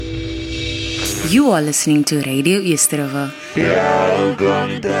You are listening to Radio Yesterova.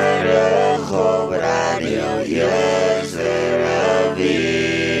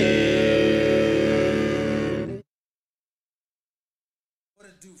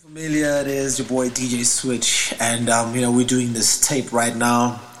 Familiar, it is your boy DJ Switch, and we're doing this tape right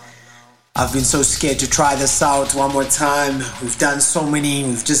now. I've been so scared to try this out one more time. We've done so many.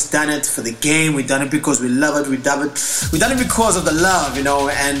 We've just done it for the game. We've done it because we love it. We've done it because of the love,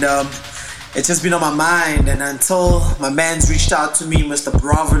 and it's just been on my mind. And until my man's reached out to me, Mr.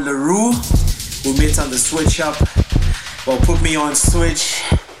 Bravo LaRue, who met on the Switch up, put me on Switch,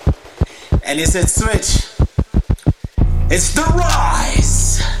 and he said, Switch, it's the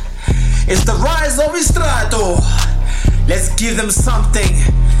rise. It's the rise of Estrato. Let's give them something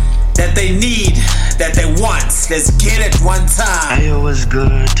that they need, that they want. Let's get it one time. Hey, what's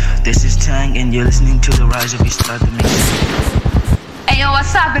good? This is Tang, and you're listening to the Rise of Estrato Mix. Hey, yo,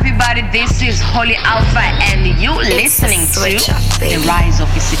 what's up, everybody? This is Holy Alpha, and you listening to the Rise of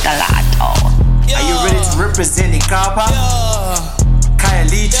Estrato. Are you ready to represent Ikapa? Kaya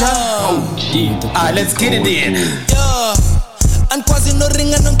Licha? Let's get it in. Ankwazi no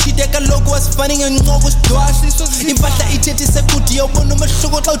ringa nomchiteka lokho wasifani ngenqoko sidwasi impahla ithethi sekuthi yobona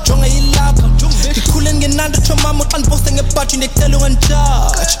umehluko xa ujonga ilapha ndikhule ngenando chomama xa ndiposte ngebhathi ndicela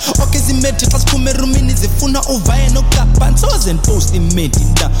unganjudge okay zimedi xa siphume erumini zifuna uvaye nokapa nsoze ndipost imedi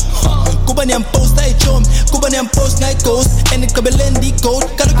nda kuba ndiyamposta ichomi kuba ndiyamposta ighost and igqibeleni ndighost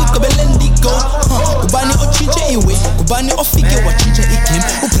kaloku igqibeleni ndighost kubani otshintshe iway kubani ofike watshintsha igame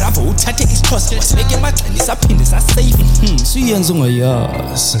ubravo uthathe isixhosa wasibeke emagxeni saphinde sasave siyenza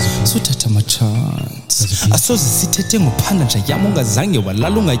ungayazi suthatha amachance asoze sithethe ngophanda nje yami ungazange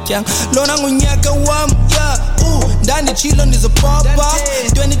walala ungatyanga lona ngunyaka wami ndandichilo ndizopopa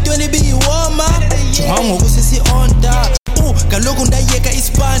 2020 biyiwoma jonga ngokusisi onda kaloku ndayeka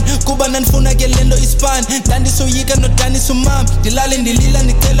ispan kuba nandifuna ke lento ispan ndandisoyika nodaniso mam ndilale ndilila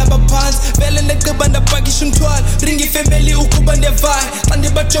ndicela abaphansi vele ndeqiba ndapakisha umthwalo ringi ifemeli ukuba ndiyavaya xa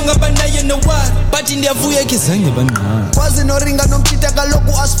ndibajonga banaye nowari bathi ndiyavuya ke zange banqana kwazi noringa nomchita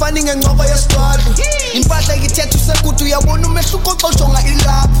kaloku asifani ngencoko yesitwalo impahla ikithetha usekuthi uyabona umehluko xa ujonga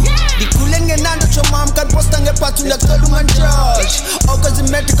ilapha ndikhule ngenando chomam kandiposta ngebhathi ndiyacela unganjudge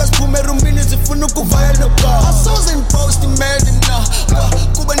okazimedica siphume erumbini zifuna ukuvaya nokapa asoze ndipost imedi na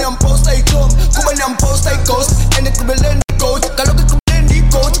kuba ndiyamposta ichomi kuba ndiyamposta ighost and igqibeleni ighost kaloku igqibeleni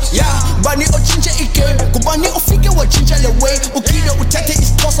ighost bani otshintshe igame kubani ofike watshintsha le way ukile uthathe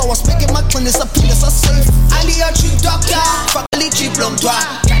isixhosa wasibeke emagxeni saphinde sasafe aliyatsho idoctor fakala ichip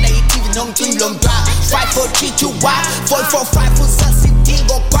lomntwana kana itv nomcimbi lomntwana 5432 445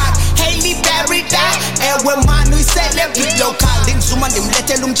 usasidingo kwakhe Hailey Berry ewe manu i-celebrity local ndingizuma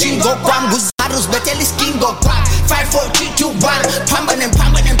ndimlethela umtshingo kwam nguzarus bethela iskingo kwakhe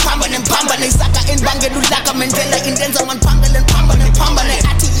 5432 phambane isaka endibangela ulaka menzela intenza manphambane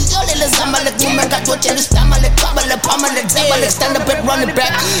athi iyolele zamale kume ngadotshela isitama leqaba lephambane dzebale stand up and run it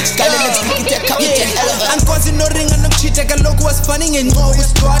back skale let's kick it captain ankwazi noringa nomchitha kaloku wasifani ngenqoko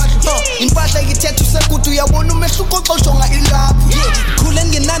isitwala impahla ikithetha usekuthi uyabona umehluko xa ujonga ilapha khule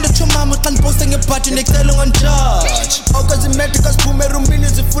ngenando chomama xa ndiposte ngebhathi ndicela unganjudge okazimedica siphume erumbini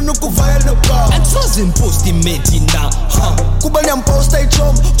zifuna ukuvaya nokapa andisoze ndiposte imedi na kuba ndiyamposta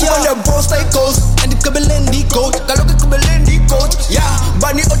ichomi kuba ndiyamposta ighost and igqibeleni ndighost kaloku igqibeleni ndighost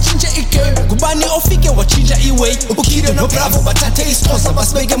bani otshintshe igame kubani ofike watshintsha iway ukhile nobravo bathathe isixhosa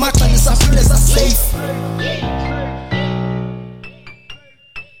basibeke emagxeni saphinde sasafe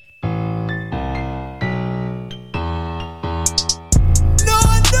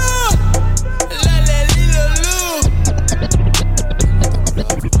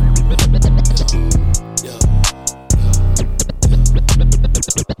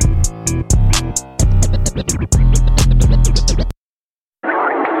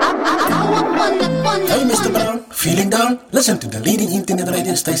Hey Mr. Brown, feeling down? Listen to the leading internet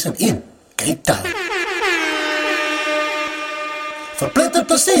radio station in Cape Town. Verpletter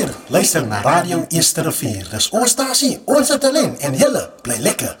plezier, luister naar Radio Eerste Rivier. Dis ons stasie, onze talent en julle bly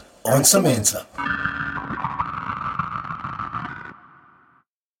lekker, onze mense.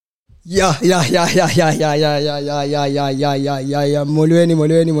 Ja,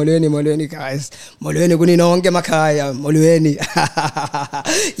 molweni guys. Molweni kuninonke emakhaya, molweni.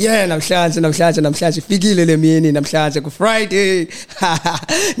 Yeah, namhlanje fikile le mini namhlanje ku Friday.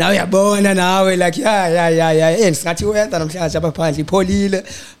 Now uyabona nawe like ngathi weather namhlanje abaphandle ipholile.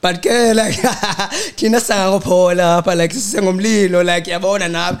 But ke like thina sanga ngophola apha like sisengomlilo like yabona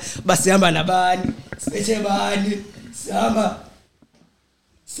nawe basihamba nabani. Siphethe bani?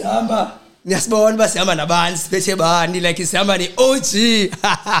 Samba Niyasibona basihamba nabani siphethe bani like sihamba ne-OG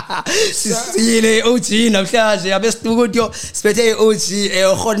sisile OG namhlanje abestudio siphethe OG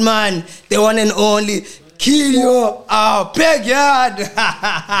Godman the one and only kill your backyard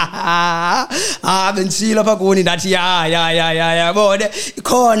bensilo apha kuni ndathi ya bone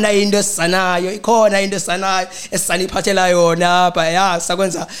ikhona into esanayo esaniphathela yona apha ya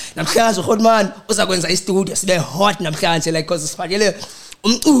sakwenza namhlanje Godman uzakwenza istudio sibe hot namhlanje like cause sifathele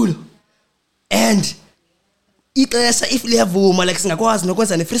umculo and ixesha if liyavuma like singakwazi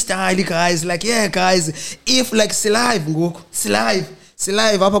nokwenza ne-freestyle guys like yeah guys if like silive ngoku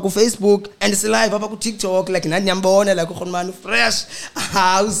silive apha ku Facebook and silive apha ku TikTok like nani nyambona like uGhonman fresh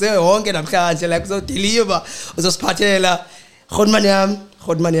uze wonke namhlanje like uzodeliver uzosiphathela Godman yami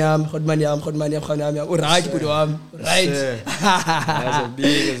uright kude wami right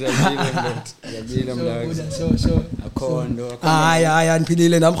azabile mlaka akhondo hayi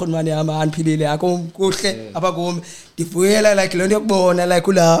aniphilile nami Godman yami aniphilile akuhle apha kumi ndivuyela like lento yokubona like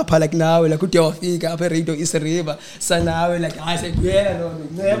ulapha like nawe like ude wafika apha Radio East River sanawe like hayi siyivuyela lonto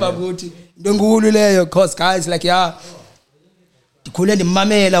ngeba ukuthi into enkulu leyo cause guys like yeah ndikhule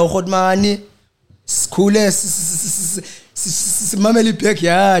ndimamela uGhonman sikhule simamela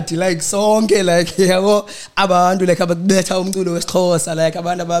ibackyard like sonke like yabo abantu like ababetha umculo wesiXhosa like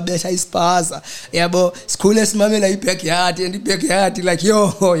abantu ababetha ispaza yabo sikhule simamela ibackyard and ibackyard like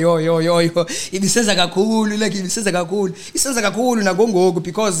yo ibisenza kakhulu nakongoku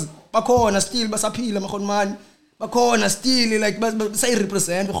because bakhona still basaphila amaGhonman bakhona still like say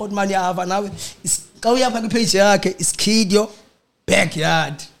represent uGhonman yava nawe xa uyapha ku-page yakhe iskidio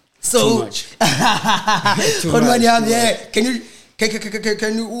backyard so too much. Godman yami yeah can you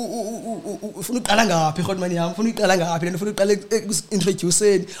ufuna uqala ngaphi Godman yami ufuna uqala ngaphi lento ufuna uqala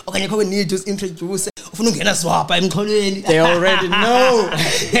introduce okanye kho need to introduce ufuna ungena swapha emxholweni they already know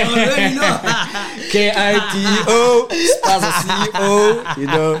KIDO Spaza CEO you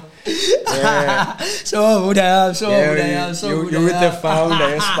know yeah. so Buddha you with the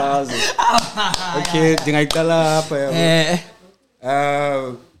founder Spaza okay dingayiqala apha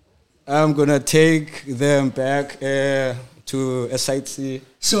I'm gonna take them back to a sightsee.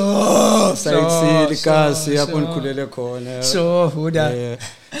 Sightsee likasi apho nikhulele khona. Buddha.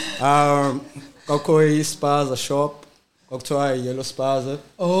 Kokho ispaza shop. Kokuthiwa Yellow Spaza.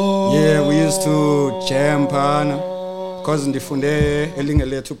 Yeah, we used to jam phana. Cause ndifunde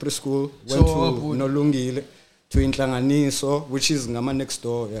elingelethu preschool. Went to Nolungile to Inhlanganiso, which is ngama next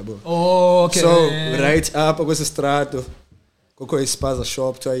door yabo. Okay. So right up kwesistrato. Kokho ispaza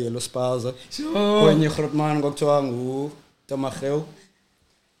shop to Yellow Spaza. Kwenye Godman kokuthiwa ngu Tamageu.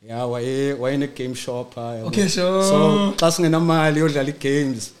 Yeah, wayene game shop haya. Okay, so xa singenamali yodlala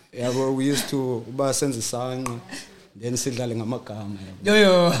games. Yabo we used to uba senze isanqa then sidlale ngamagama.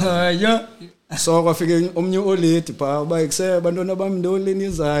 Yo. So kwafike omnye oledi pha uba ekuse bantwana bami ndolini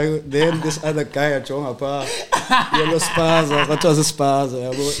izayo then this other guy ajonga pha Yellow Spaza kwathiwa sispaza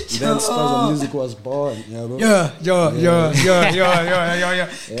yabo then Spaza music was born yabo Yeah.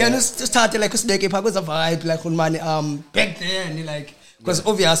 Can you start like usibeke pha kweza vibe like Godman back then like because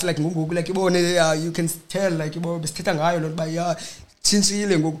obviously like ngoku like ibone you can tell like ibo besithetha ngayo lo ba ya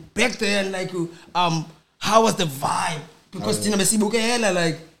tshintshile ngoku back then like how was the vibe because thina besibukela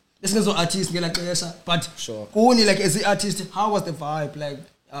like lesingezo artist ngela xesha but kuni like as an artist how was the vibe like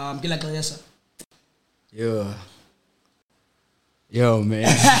ngela xesha yo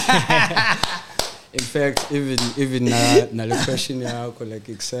man in fact even na le question yakho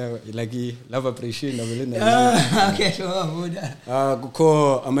like excel like love appreciation nabelena okay Buddha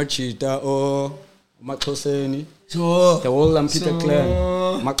kukho amajita o Maxhoseni the whole Peter clan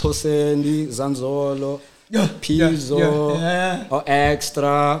Maxhoseni Zanzolo Pizzo or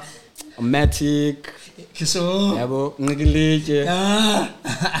Extra Matic yabo Ngilike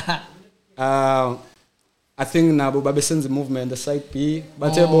I think nabo babesenza movement the side B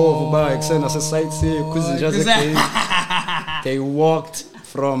bathe bovu ba eksena se side C kuzinja ze they walked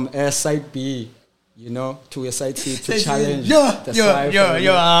from a side B you know to a side C to challenge the side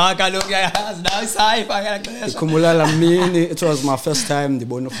kaloku yazi now sci-fi ngexesha ikhumula mini it was my first time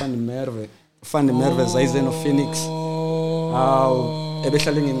ndibona uFan Merve zayize no Phoenix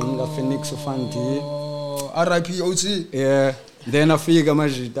ebehlala nginqinqa Phoenix uFan D RIP OG yeah then afika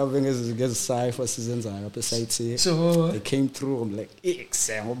amajita ngezi cipher sizenzayo apha side C they came through I'm like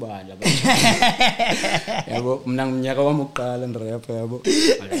eksemo bala yabo mina ngumnyaka wami uqala ndirap yabo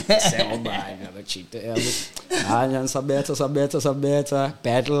eksemo bala abajita yabo hanya sabetha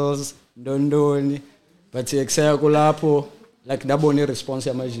battles ndondoni but ekseko lapho like ndabona response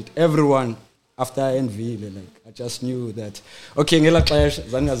yamajita everyone after Enville, like I just knew that okay, ngela xesha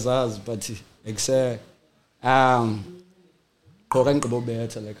zangazazi but ekse qhoka ngqibo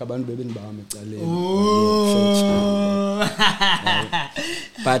betha like abantu bebenibama ecaleni.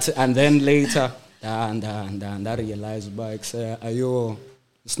 But and then later and I realized by ekse ayo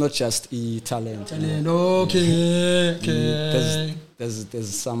it's not just talent. Okay. There's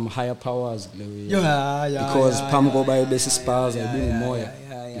some higher powers. Because Pamgo by basis Spaza,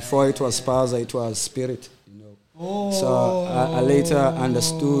 before it was Spaza, it was spirit. So I later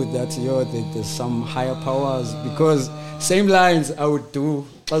understood that there's some higher powers because same lines I would do.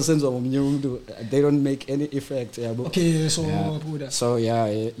 They don't make any effect. Okay, so so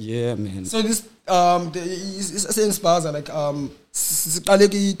yeah, man. So this is saying Spaza like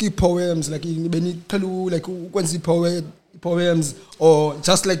poems like like poems or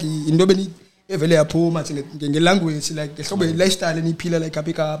just like into beni evele yaphuma nge language like hlobo lifestyle eniphila like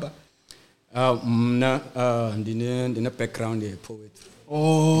apikapa. Mna ndine background ye poetry.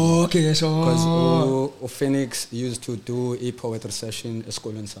 Oh, okay, so because Phoenix used to do a poetry session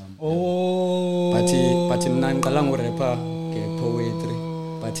esikolweni sami. Oh, but mna ngiqala ngorapper ke poetry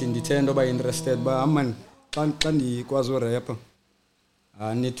but ndithanda oba interested ba man xa ndikwazi urapper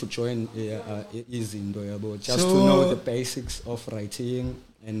I need to join izinto yabo just to know the basics of writing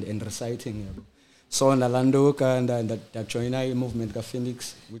and reciting yabo. So nalanduka and join a movement ka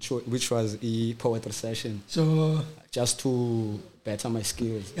Phoenix which was a poetry session. So just to better my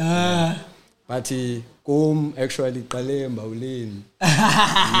skills. Yeah. But actually qale embawuleni.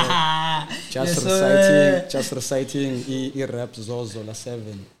 Just reciting rap zozo la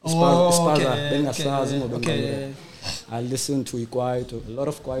 7. Ispaza bengasazi ngoba I listen to a lot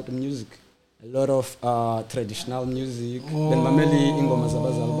of quiet music, a lot of traditional music. Then mameli ingoma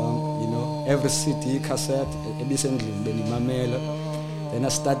zabazali bam, every CD cassette ebisendlini benimamela. Then I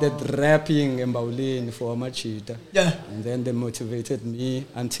started rapping embawuleni for amachita. Yeah. And then they motivated me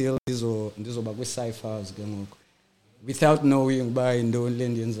until ndizoba kwi cyphers ke ngoku. Without knowing by indoni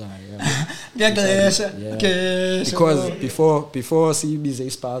lendiyenzayo. Okay. Because before sibize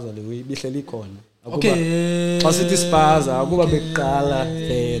ispaza le ibihleli khona. Okay. Xa sithi spaza akuba beqala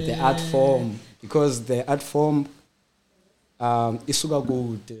the art form because the art form isuka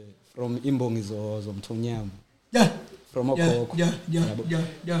kude from imbongi zomthonyama. Yeah. From okhokho.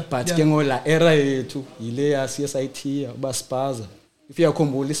 Yeah. But ke ngola era yethu yile ya CSIT uba spaza. If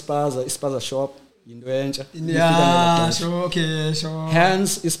uyakhumbula ispaza shop into entsha. Yeah, sure, okay, sure.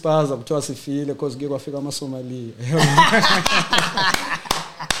 Hence ispaza kuthiwa sifile because ke kwafika amaSomalia.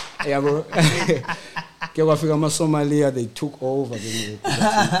 Yabo ke kwafika amaSomalia they took over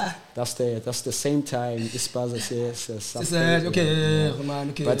that's the same time ispaza says okay man,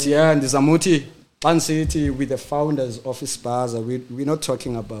 okay. But yeah ndizamuthi Pan City with the founders of Ispaza we're not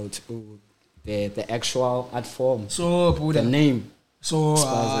talking about the actual art form, so the name. So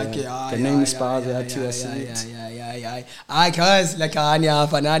the name is Spaza I guys like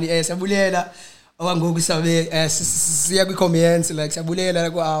fanani sabulela awangoku sabe siya kwi comments like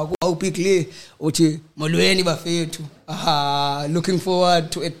sabulela awupikli uthi molweni bafethu looking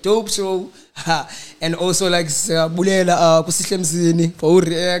forward to a dope show and also like sabulela kusihle mzini for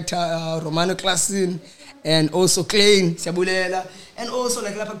reactor Romano Clasin and also Klein sabulela and also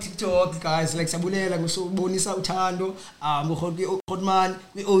like lapha TikTok guys like sabulela ngusubonisa uthando uHotman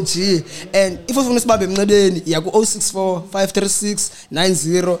kwi OG and if ufuna sibambe emncebeni ya ku 064 536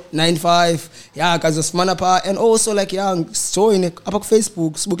 9095 yeah guys usifumana pha and also like join apha ku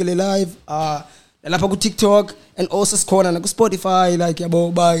Facebook sibukele live lapha ku TikTok and also sikhona na ku Spotify like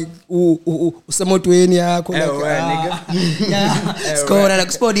yabo ba usemotweni yakho yeah sikhona na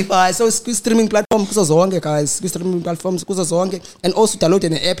ku Spotify so ku streaming platform kuzo zonke guys ku streaming platforms kuzo zonke and also download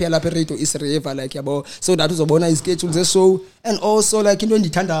an app yalapha Radio East River like yabo so that uzobona ischedule ze show and also like into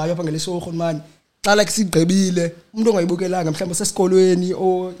endithandayo apha ngele show khonmani xa like sigqibile umuntu ongayibukelanga mhlawumbe sesikolweni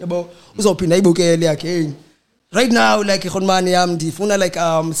yabo uzophinda ayibukele again. Right now like khonmani yam ndifuna like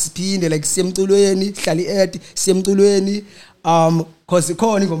siphinde like siyemculweni hlali ed siyemculweni cause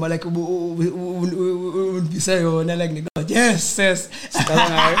ikhona ingoma like ubise yona like yes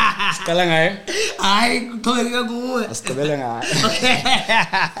siqala ngayo hayi qhubeka kuwe asiqhubele ngayo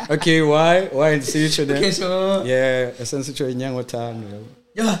okay why insisho then okay so yeah essential inyango thando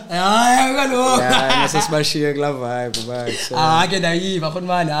yeah kaloku nasesibashiye kula vibe back so ke ndayiva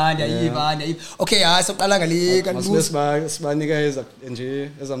khonmani ndayiva okay soqala ngale kanti sibanika nje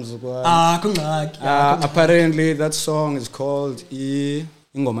ezamzukwana kungxaki apparently that song is called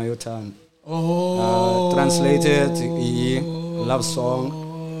ingoma yothando translated love song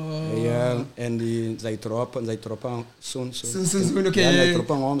Yeah, and zij droppen soon. Okay. Ja, zij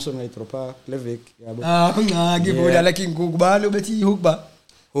droppen om, zij droppen Levik. Ja, like in Google, beti Hookba.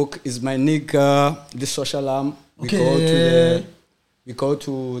 Hook is my nigga, the social arm. We go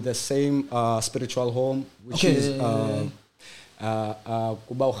to the same spiritual home, which is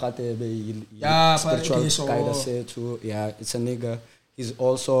Kubau Khate spiritual guide say to it's a nigga. He's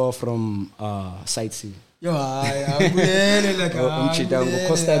also from Sightsee. Yo,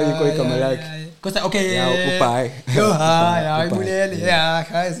 Costa Rica Costa, okay. Upai.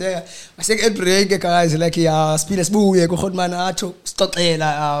 Guys, I think it break, guys, like spin spoon, go hot man, stop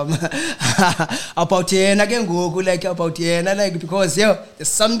about 10 again, go like about 10, like because there's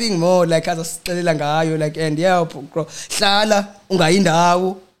something more like as a study like and Sala,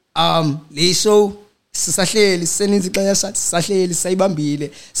 Ungainda, Liso. Sisahleli seninzi xesha sisahleli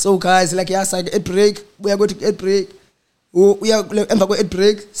sayibambile so guys like a break we are going to a break we are emva kwe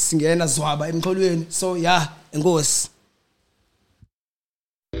break singena zwaba emxholweni so enkosi.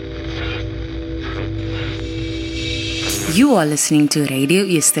 You are listening to Radio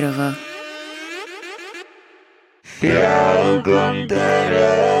Yesterova. Radio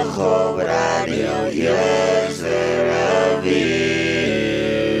Yesterova.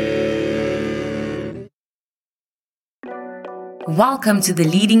 Welcome to the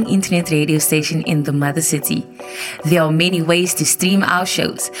leading internet radio station in the mother city. There are many ways to stream our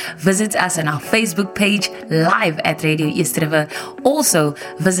shows. Visit us on our Facebook page, live at Radio Yesterova. Also,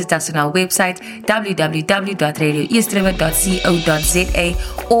 visit us on our website, www.radioyesterova.co.za,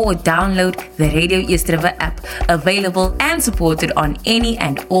 or download the Radio Yesterova app, available and supported on any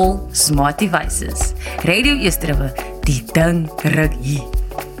and all smart devices. Radio Yesterova, die ding ruk hier.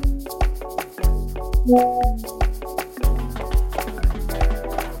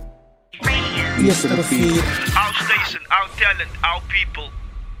 Our station, our talent, our people.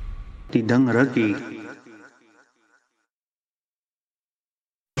 Die ding rukkie.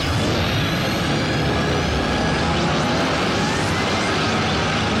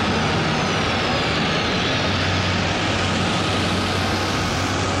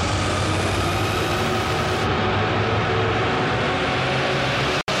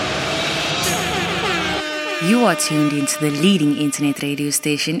 You are tuned into the leading internet radio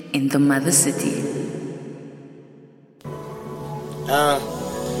station in the mother city.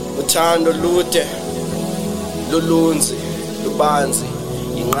 Uthando lude, lulunzi, lubanzi,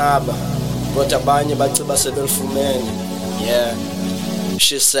 inqaba, kodwa abanye baciba sebelifumene. Yeah.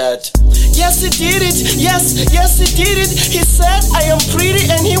 She said, yes, he did it. Yes, he did it. He said, I am pretty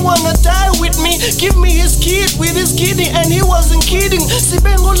and he wanna die with me. Give me his kid with his kidney and he wasn't kidding.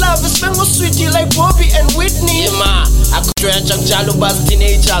 Sibengo love, sibengo sweetie like Bobby and Whitney. Yeah, ma, I could drench and jalo buzz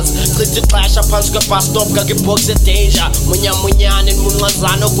teenagers. Click the clash up on the bus stop, kaki box the danger. Munya and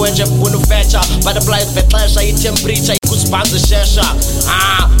munazano kwenje punu fecha. Butterfly fetlasha, it temperature, it could span the shesha.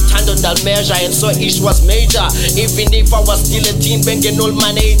 Tando dal measure and so ish was major. Even if I was still a teen, banging old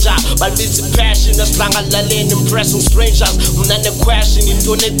manager. But this passion is lang a lane impressing strangers. Mnane question in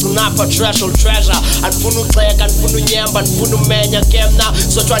donate to napa treasure. And funu clerk and funu nyamba and funu menya kemna.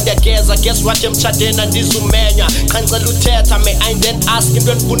 So try the guess what I'm chatting and this umenya. Kanza luteta me I then asking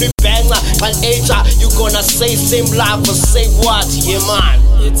when funu banger. Can Asia you gonna say same love or say what? Yeah man.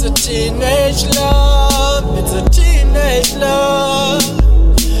 It's a teenage love. It's a teenage love.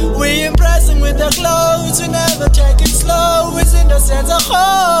 We impressing with the clothes, we never take it slow. It's in the sense of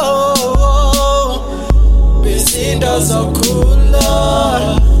Bizinda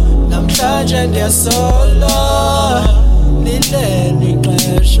zokula namhlanje ndiyasola lileli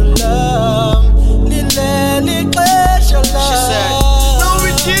xesha lam lileli xesha lam. She said,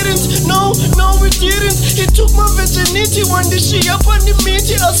 no we didn't. He took my virginity one day, she up on the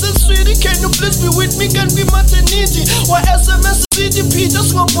meeting. I said, sweetie, can you please be with me? Can be maternity. Why SMS CDP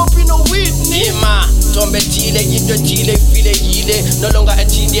just won't pop in a Whitney. Ma, tombe tile, yindo tile, file yile. No longer a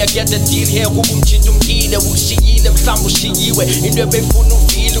teen, I get the deal here. Hukum chindum ile, wushiyile, msambu shiyiwe. Indwe befunu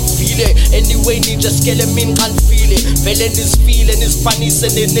file. Anyway, ninja skele min can feel it. Vele nisfile, nispanise,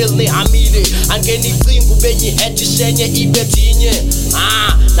 nil ni amile. Angeni klingu benyi heti shenye ibetinye.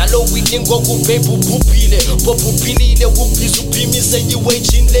 Nalo weekend go kubebu pupile. Popupilile, wupizu pimise yiwe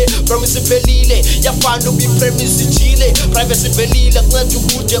chinle. Promise velile, yafano bi premise chile. Privacy velile, kwetu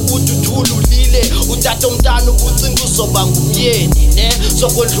kute ututululile. Utata umtano kutsingu soba ngumyeni ne.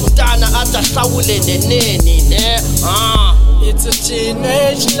 Sokondlu umtana atahlawule neneni ne. It's a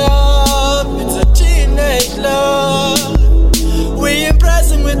teenage love, it's a teenage love. We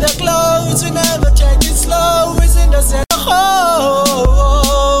impressing with the clothes, we never take it slow. It's in the center.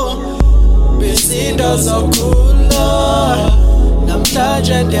 Bizinda zokula namhlanje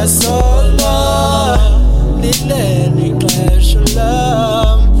manje ndiyasolo lileli xesha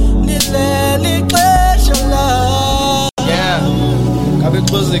lam lileli xesha lam yeah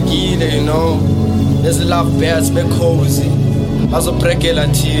kabexozekile you know lezi love birds becozy bazobrekela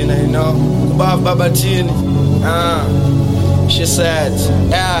thina you know kubaba bathini she said,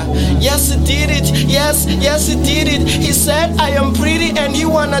 yeah, yes he did it, yes he did it. He said I am pretty and he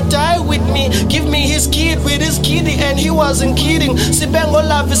wanna die with me. Give me his kid with his kitty and he wasn't kidding. Sibengo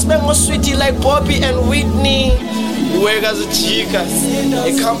love is bengo sweetie like Bobby and Whitney. Work as a chica,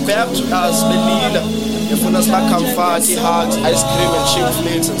 they come back to us, Belila. If we not comfort, hugs, ice cream and chick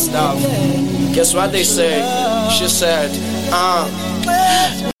flicks and stuff. Guess what they say? She said,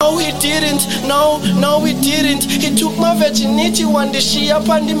 no he didn't, no he didn't. He took my virginity one day, she up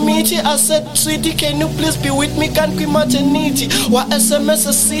on the meeting. I said, sweetie, can you please be with me? Can't be maternity. What SMS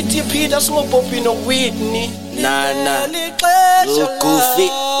a city, Peter Smoke up in a Whitney. Nah, look goofy,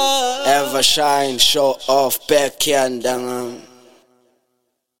 ever shine, show off, back and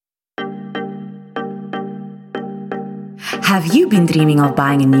Have you been dreaming of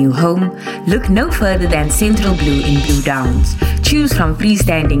buying a new home? Look no further than Central Blue in Blue Downs. Choose from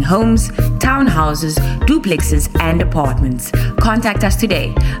freestanding homes, townhouses, duplexes, and apartments. Contact us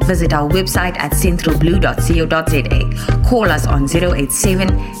today. Visit our website at centralblue.co.za. Call us on 087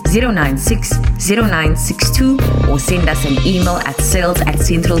 096 0962 or send us an email at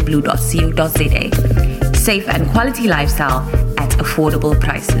sales@centralblue.co.za. Safe and quality lifestyle at affordable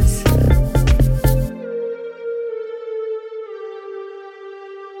prices.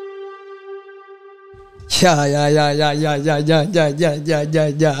 Ja.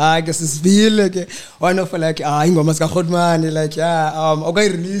 I guess it's feel like one of like ingoma ska Godman like okay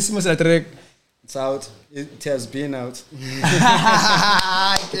release mos that track. It's out. It has been out.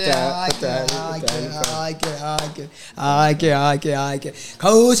 Okay.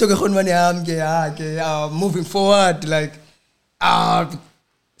 Kauso ke Godman yam ke moving forward like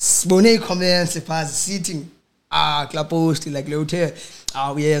sibone comments past sitting club post like leuthe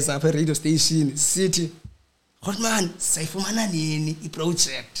yes up a radio station city Godman sayifumana nini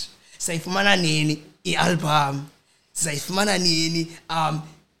i-project sayifumana nini i-album sayifumana nini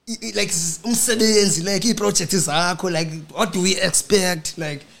like umsebenzi like i-project zakho like what do we expect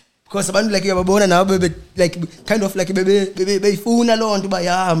like because abantu like yababona nabo like kind of like beyifuna lonto ba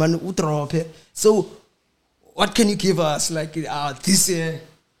yeah man udrop so what can you give us like this year?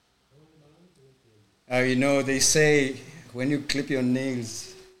 You know they say when you clip your nails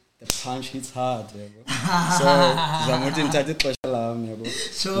the punch hits hard, so zamuthi ngithatha ixesha lami yabo.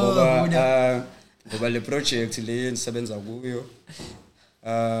 Ngoba le project le ngisebenza kuyo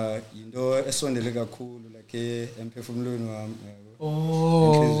into esondele kakhulu like emphefumulweni wami yabo.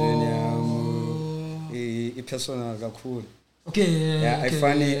 Enhlizweni yami i-personal kakhulu. Okay. Yeah,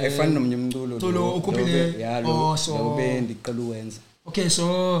 ayifani nomnye umculo lo ukhuphile. So bendiqala uwenza. Okay,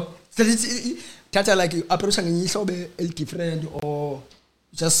 so tata like approach ngihlobe different or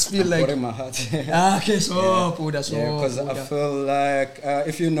just feel like in my heart. Okay, so Buddha, so because I feel like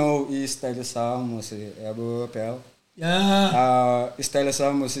if you know Style Sam was Abu Pel. Yeah. Style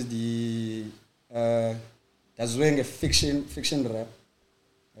Sam was the that's doing a fiction rap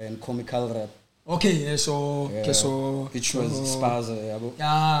and comical rap. Okay, so which was Spaza, yeah.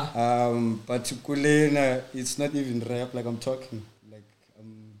 But Kulena, it's not even rap. Like I'm talking,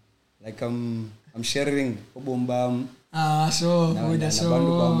 like I'm sharing Obombam. So good, so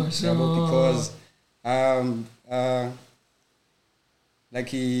because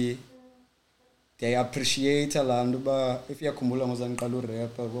like they appreciate a land, but if you kumula ngozangiqala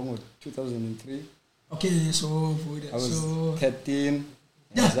rap ngo 2003. Okay, so good. I was 13.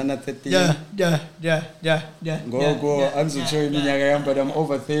 Yeah. 13. Yeah. Go. Anzucho iminyaka yami, but I'm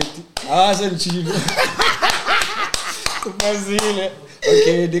over 30. Senchile. Kubazile.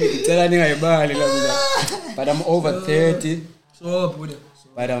 Okay, ngicela ningayibali la mina. But I'm over 30. So good.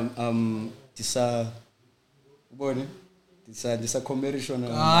 But disa ubone disa commercial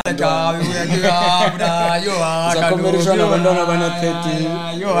na. Yo commercial na abantwana bana 30.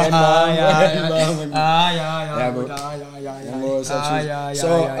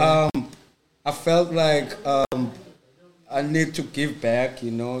 So I felt like I need to give back,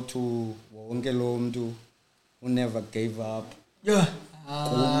 you know, to wonke lo muntu who never gave up. Yeah.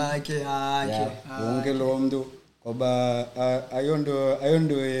 Okay. Wonke lo muntu ngoba ayondo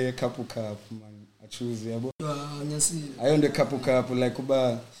kapu man achoose yabo. Ayondo kapu like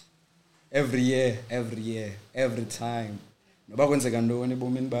kuba every year every time. Noba kwenzeka ntoni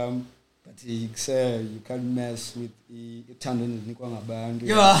ebomini bami but you can't mess with ithando ninikwa ngabantu.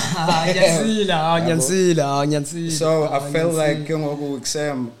 Nyansila. So I felt like ngoku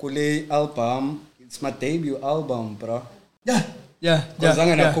kule album, it's my debut album, bro. Because I'm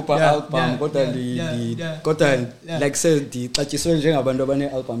gonna put an album, like said, the xatyiswe njengabantu abane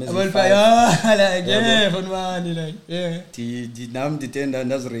album nam nditenda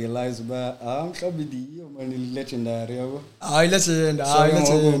ndazirealize uba mhlawumbi ndiyo mani legendary yabo.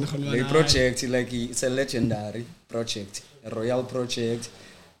 The project, like it's a legendary project, a royal project.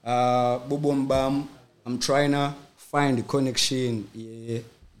 Bubomi bam, I'm trying to find the connection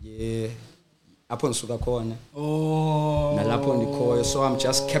apho ndisuka khona nalapho ndikhoyo, so I'm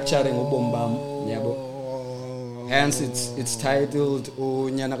just capturing ubomi bam, yabo. Hence it's titled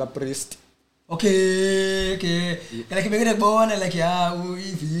unyana ka priest. Okay. Like bengeke kubona like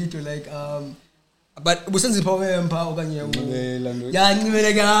ivideo like but ubusenza iphomempa okanye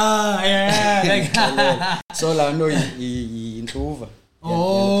yancibeleka like so la nto intluva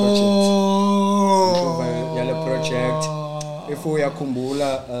yale project. If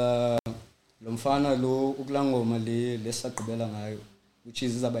uyakhumbula lo mfana lo ukulangoma lesaqhubela ngayo, which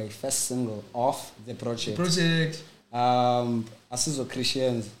is about first single of the project. Asizo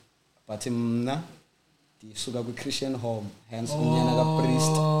Christians, but mna ndisuka ku Christian home, hence unyana ka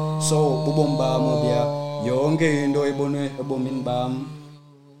priest. So ubomi bami bya yonke into ebonwe ebomini bami,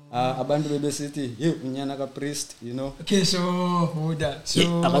 abantu bebesithi hey unyana ka priest, you know. Okay, so Buddha, so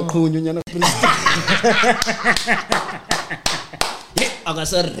akaqhunywa unyana ka priest.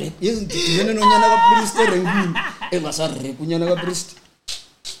 Akasarep yena nonyana ka priest erengini engasarep unyana ka priest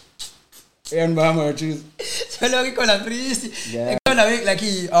bama Jesus. So like call a priest like la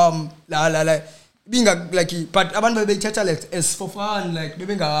binga like but abantu bebethatha like as for fun, like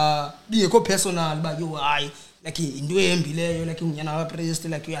bebenga bingekho personal ba you hayi like into embileyo like unyana ka priest,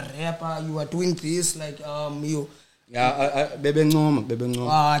 like you are rapper, you are doing this like you bebencoma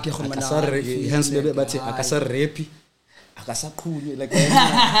ke khona akasarep, hence bebe bathi akasarep akasaqhunywe like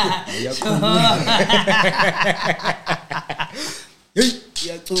yacula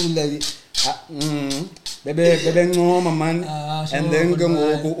bebencoma man. And then ke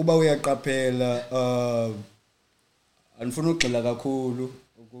ngoku uba uyaqaphela andifuna ugxila kakhulu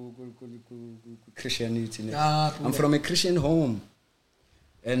ku Christianity. I'm from a Christian home,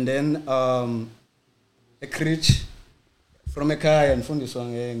 and then a Christian from ekhaya ndifundiswa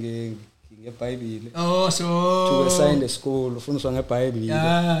ngeBhayibhile. So to a Sunday school ufundiswa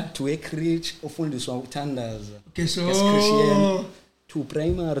ngeBhayibhile. To a Christian ufundiswa ukuthandaza. Okay, so as Christian. To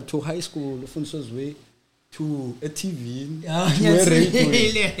primary, to high school ufundiswa zwe, to a TV, to a radio.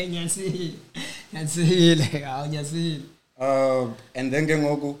 Nyansile. And then ke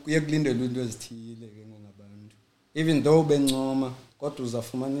ngoku kuyekulindela into ezithile ke ngabantu, even though bencoma kodwa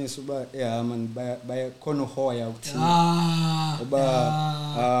uzafumanisa uba ehama baya khona uhoya ukuthini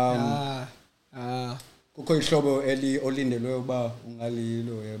uba kukho ihlobo olindelwe uba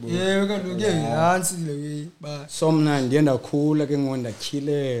ungalilo, yabo. Kaloku yansi le ba so mna ndiye ndakhula ke ngoku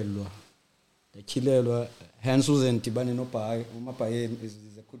ndatyhilelwa hence uze ndibane noBhayi. uMabhayeni is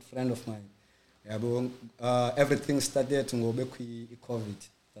a good friend of mine, yabo. Everything started ngobe kwi-COVID.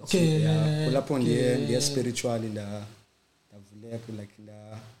 Kulapho ndiye spiritually ndavuleka like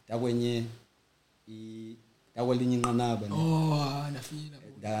ndakwenye ndakwelinye inqanaba.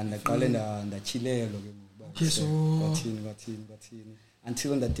 Nafila ndaqale ndatyhilelwa ke ngoku kwathini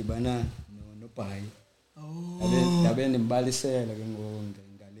until ndadibana noBhayi. Ndabe ndimbalisela ke ngoku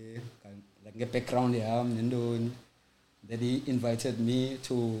ngale nge-background yam nentoni. Then he invited me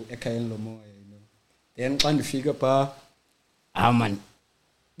to ekhayeni lomoya, you know. Then xa ndifika phaa man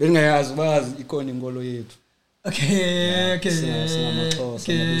bengayazi bazi ikhona inkolo yethu.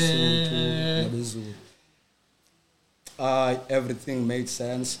 SinaMaXhosa nabeZulu. Everything made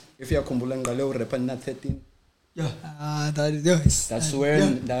sense. If yakhumbula ngale urapper na 13. That's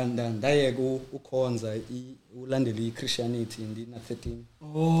when ndayeka ukhonza ulandela iChristianity ndina 13.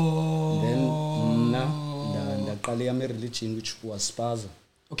 Then ndaqala yami religion, which was Spaza.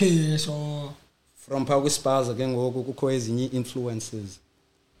 So from phaa kwispaza ke ngoku kukho ezinye influences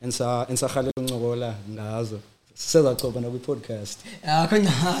ensarhalela uncokola ngazo, sisezacoba nakwi-podcast.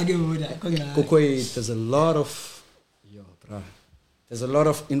 Kukho there's a lot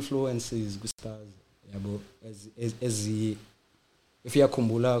of influences kwispaza, yabo, as if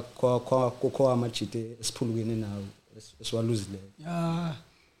yakhumbula kukho amajite esiphulukene nawo esiwaluzileyo.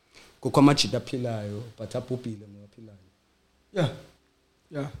 Kukho amajite aphilayo but abhubhile ngaphilayo.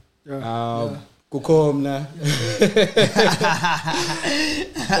 Kukho mna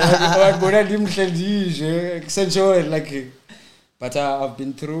wabona ndimhle ndije kusenjoy like But I've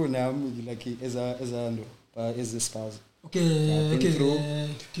been through now, like as a spouse. Okay.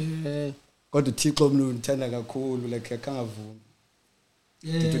 Kodwa uThixo umthanda kakhulu like akangavumi.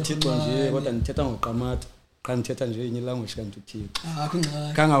 Ngithi uThixo nje kodwa ngithetha ngoqamata, qha ngithetha nje inye language kanti uThixo.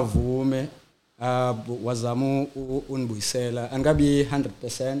 Kunqaka. Kangavume wazama unibuyisela angabi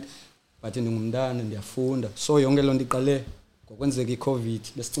 100% but ngingumntana ndiyafunda. So yonke lonto iqale ngokwenzeka iCovid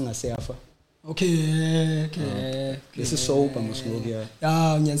besicinga siyafa. Okay. This is sober mosloku ya.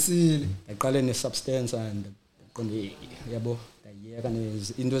 Yeah, nyansile. Aqale ne-substance and qonde yabo dayeka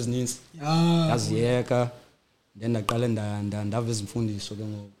into ezininzi. Yaziyeka then aqale ndava izimfundiso ke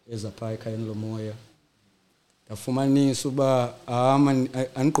ezapha ekhayeni lomoya. Ndafumanisa uba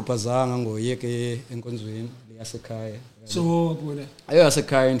aniqhuphazanga ngoyeke enkonzweni leyasekhaya. So bona.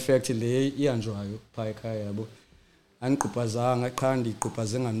 Ayoyasekhaya in fact le iyanjwayo pha ekhaya yabo. Aniqhuphazanga qha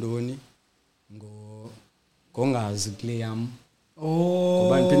ndiqhuphaze ngantoni ngongazi kule yam.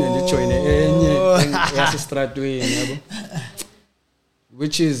 Ngoba ndiphinde ndijoyine enye yasestradweni yabo.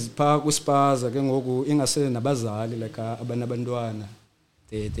 Which is pha kuspaza ke ngoku ingase nabazali like abanabantwana.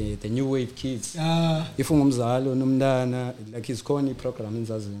 The new wave kids. If ungumzali onomntana like is khona iprogram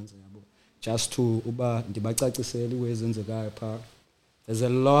enzazenza yabo. Just to uba ndibacacisele iwezenzekayo pha. There's a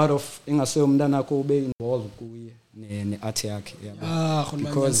lot of ingase umntana akho ube involved kuye ne-art yakhe yabo.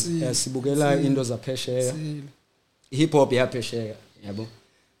 Because sibukela into zaphesheya. Hip hop yaphesheya yabo.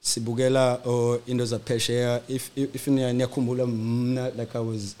 Sibukela into zaphesheya if niyakhumbula mna like I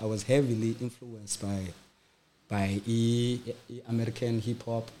was heavily influenced by American hip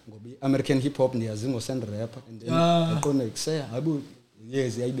hop. Ngoba American hip hop ndiyazi ngo-Sand Rapper and then aqonda kusaya habu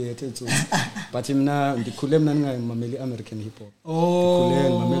yes yayibethe tso. But mina ndikhule mina ningayimameli American hip hop. Ndikhule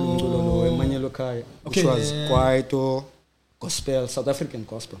ngimamela umculo lo emanyelo ekhaya. Which was kwaito gospel, South African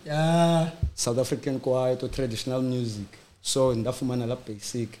gospel. South African kwaito traditional music. So ndafumana la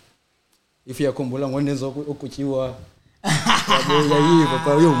basic. If yakhumbula ngonenza ukutyiwa yayiva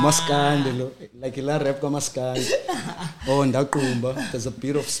pa umaskande lo like la rap kamaskande. Ndaqumba there's a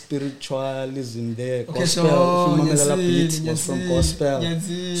bit of spiritualism there. Gospel la beat was from gospel.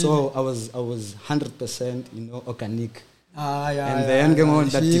 So I was 100% organic. And then ke ngoku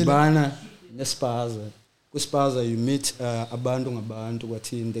ndadibana nespaza. Kuspaza you meet abantu ngabantu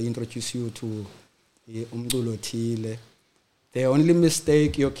kwathini they introduce you to umculo othile. The only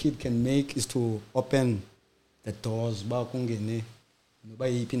mistake your kid can make is to open the doors ba kungene noba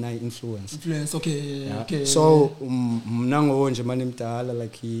yiphi na influence. Okay. So mna ngonje manje mdala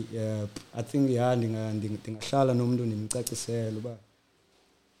like I think ndingahlala nomuntu nimcacisela uba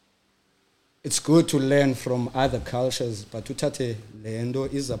it's good to learn from other cultures but uthathe lento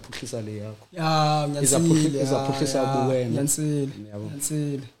izaphuhlisa le yakho. Izaphuhlisa ubuwena.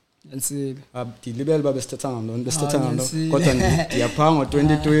 Yansile. Dilibele babesithatha ngamlo kodwa ndiyaphanga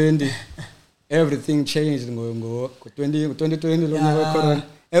ngo2020 everything changed ngo 2020 lo nyaka corona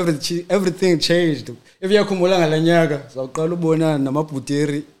everything changed. If yakhumbula ngalanyaka zawuqala ubona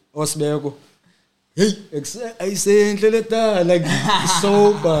namabhuteri osibeko hey ayisenhle leta like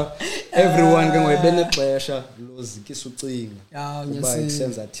sober everyone ke ngoyibene lozikisa ucinga kuba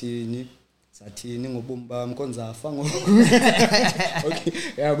isenza thini ngobomi bami konzafa ngoku. Okay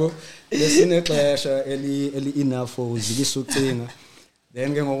yabo lesinexesha eli enough for uzikisa ucinga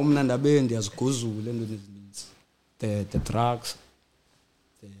then ke ngokumnandi abendi yaziguzula endweni ezininzi the drugs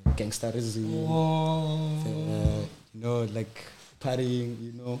the gangsterism like partying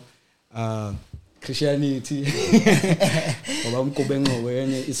Christianity ngoba umkube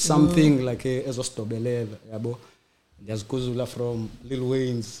ngqowenye is something like ezosidobelela yabo ndiyaziguzula from Lil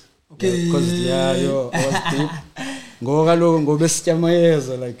Wayne's. Okay. Because I was deep. Ngoba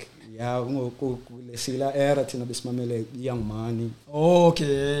sityamayeza like ngokulesila era thina besimamele Young Money.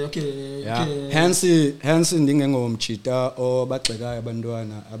 Okay. Hence ndingengomjita obagxekayo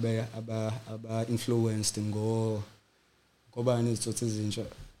abantwana aba influenced ngoba nezitsotsi ezintsha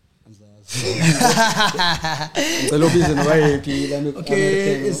anzazi. Ngicela ubize noba yephi la American.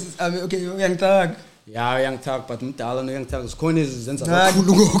 Okay, uyangithaka. Uyangithaka but mdala noyangithaka zikhona ezizenza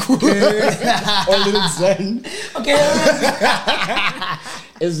kakhulu ngoku. All in zen. Okay.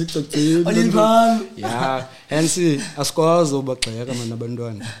 Ezicocile. Hence asikwazi ubagxeka mana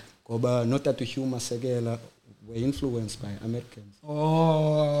abantwana ngoba notata uHugh Masekela were influenced by Americans.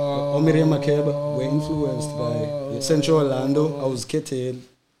 Miriam Makeba were influenced by Central Orlando. I was Ketel.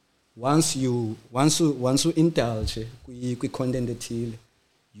 Once you indulge kwi-content ethile,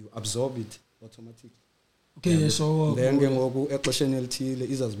 you absorb it automatically. Okay, so then ke ngoku exesheni elithile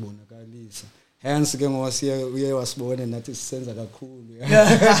izazibonakalisa hence ke ngosiye uye wasibone nathi sisenza kakhulu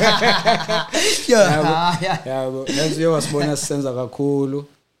yabo hence uye wasibona sisenza kakhulu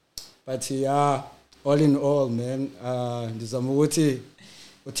but yeah all in all man ndizama ukuthi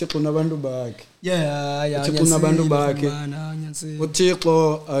uThixo nabantu bakhe uThixo nabantu bakhe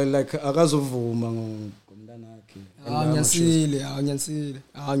uThixo like akazuvuma ngomntanakhe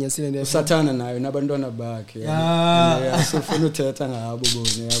awunyanisile usathana nayo nabantwana bakhe asifuna uthetha ngabo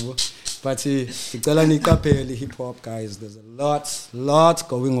bona yabo but ngicela niqaphele hip hop guys, there's a lot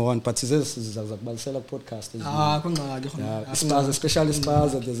going on but sizakubalisela podcast Spaza, especially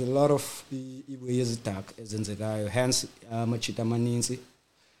Spaza, there's a lot of iways dark ezenzekayo hence amachita amaninzi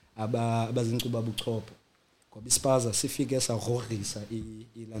abazincuba buchopho ngoba Spaza sifike sahorisa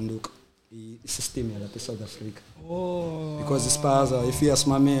ilanduka i-system yalapha eSouth Africa because Spaza if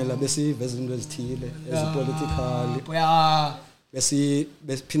uyasimamela besiveza into ezithile ezipolitical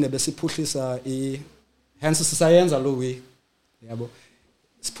besiphinde besiphuhlisa hence sisayenza lo way yabo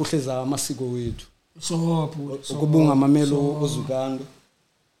siphuhlisa amasiko wethu ukubunga mamelo ozukando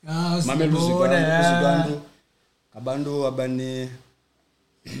mamelo ozukando abantu abane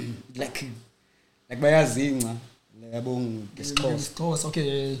like bayazinca yabo ngeSixhosa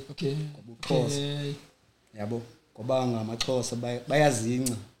okay yabo ngoba ngamaXhosa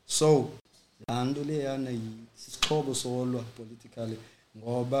bayazinca so lanto leyana isixhobo solwa politically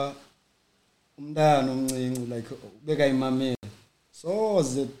ngoba umntana omncinci like ubeka imamela so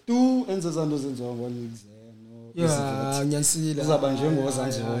ze tu enze zanto zenziwa ngolizeno nyanisile uzaba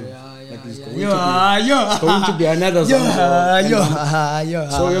njengozanzolo like this going to be another zanzolo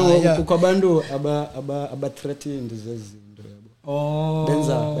so yonke abantu aba threatened zezinto yabo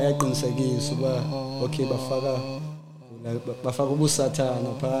benza bayaqinisekisa uba okay bafaka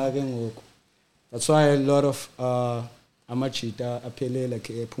ubusathana phake ngoku. That's why a lot of amachita aphelela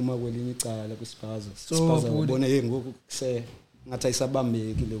ke ephuma kwelinye icala kwiSpaza. Spaza ubona ngoku kuse ngathi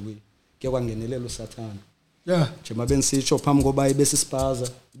ayisabambeki lewe ke kwangenelela usathana. Nje mabensitsho phambi koba ibese Spaza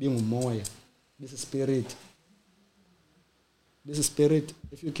ibingumoya bese spirit. This spirit,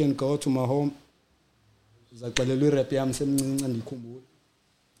 if you can go to my home uzaxelelwa irap yami semncinci ndikhumbula.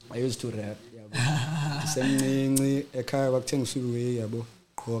 I used to rap yabo. Semncinci ekhaya kwakuthengisa iway yabo.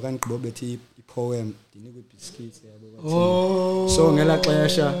 Qho kanigqibo bethi poem dinikwe biscuits yabo. So ngela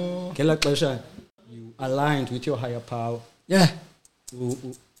xesha you aligned with your higher power.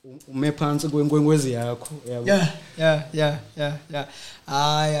 Ume phansi kwenkwenkwezi yakho yabo.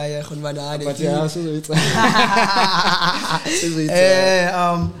 Hayi khonibandani. But sizoyitsa.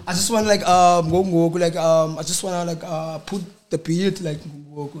 I just want like ngoku like I just want to like put the beat like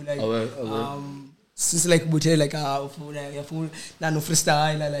ngoku like since like buthe like yafuna nano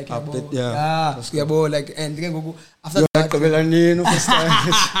freestyle like yabo like and ngoku after that qobela nini freestyle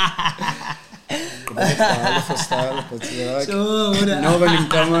freestyle but like no one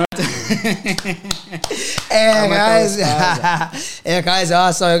come guys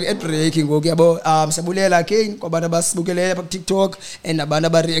so at breaking ngoku yabo sabulela king kwabantu abasibukeleyo apa TikTok and abantu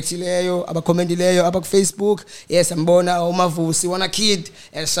abareactileyo abacommentileyo apa Facebook. Yes ambona uMavusi wana kid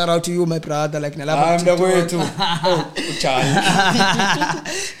and shout out to you my brother like nalapha mntakwethu uchani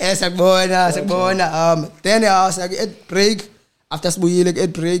sakubona then at break after sibuyile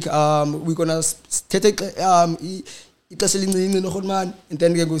at break we gonna take ixesha elincinci noHotman and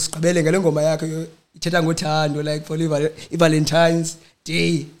then ke kusiqabele ngale ngoma yakhe ithetha ngothando like for Valentine's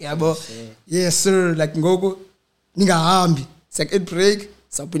Day yabo. Yes sir like ngoku ningahambi sak at break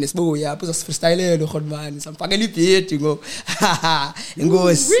saphinde sibuye yapho uzasifreestyle noHotman samfakela ibeat ngo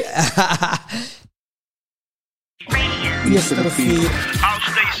ingosi. Yes sir. Our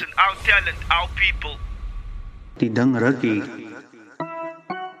station, our talent, our people. Tidang Raki.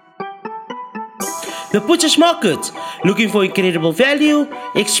 The Butcher's Market. Looking for incredible value?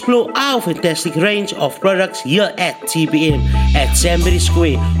 Explore our fantastic range of products here at TBM at Sambury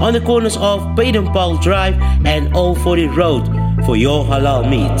Square on the corners of Baden Powell Drive and Old 40 Road for your halal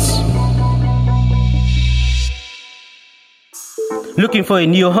meats. Looking for a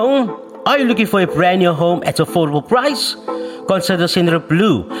new home? Are you looking for a brand new home at affordable price? Consider Central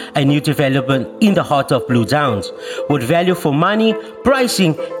Blue, a new development in the heart of Blue Downs, with value for money,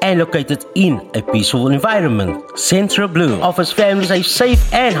 pricing, and located in a peaceful environment. Central Blue offers families a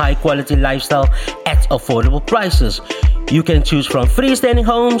safe and high-quality lifestyle at affordable prices. You can choose from freestanding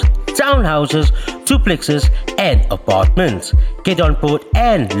homes, townhouses, duplexes, and apartments. Get on board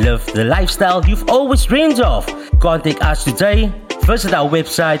and live the lifestyle you've always dreamed of. Contact us today. Visit our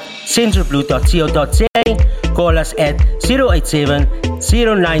website, centralblue.co.za. Call us at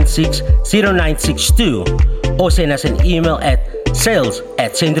 087-096-0962 or send us an email at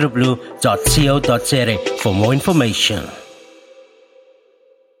sales@centerblue.co.za for more information.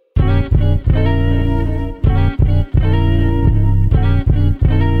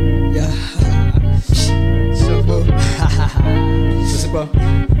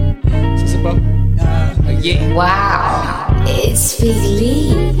 Yeah. Wow, it's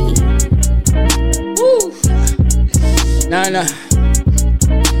Philly. Woo. Nah.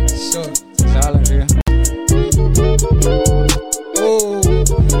 So, silent here. Oh,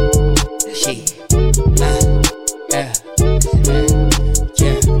 shit. Yeah.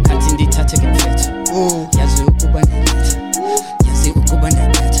 Kathindi thathe ke mfethu. Yazi ukuba nethatha. Yazi ukuba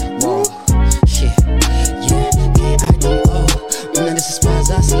nethatha. Wow. Shit. Yeah. KIDO. Una de esas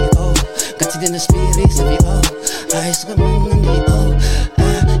pasas y oh. Kathindi in the spirit of it oh. I swear on the oh.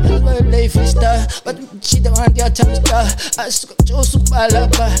 Life is star, but she don't want your time star. I swear to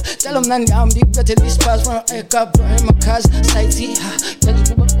Subalaba. Tell them that I'm the better this pass from a couple of my cars. Sight see,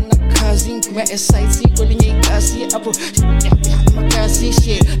 that's what I'm causing. Where a sight see, calling a gassy apple. My gassy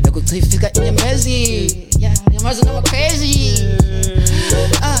shit. The good three figure in your messy. Yeah, you must know crazy.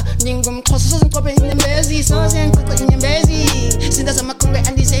 Ningum crosses and copy in the messy. So I'm in your messy. Since that's my combat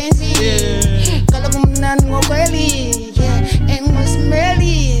and the sensi. Kalabum nan ngobeli. Yeah, and was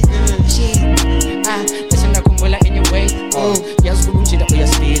smelly. Listen, I come well in your way. Oh, yes, we should have your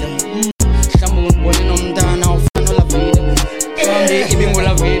speed. Someone born on down now, final of freedom. Someday, giving all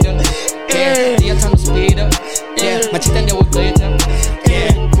of freedom. Yeah, the time speed. Yeah, my children they were greater.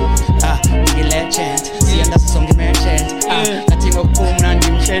 Yeah, the legend. See, and that's some dimension. Nothing of boom and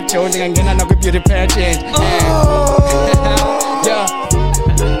you shed choosing and getting a beauty pageant.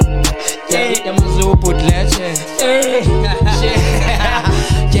 Yeah, I'm a zoo put legend.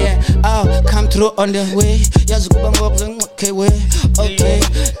 Yeah, I'll come through on the way. Yes, go and walk the way. Okay.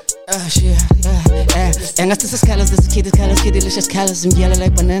 Shit. And that's the colors, this kid, delicious colors, and yellow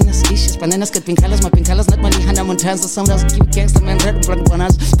like bananas, delicious bananas, got pink colors, my pink colors, not money, Hannah Montana, some else keep gangster man, red and black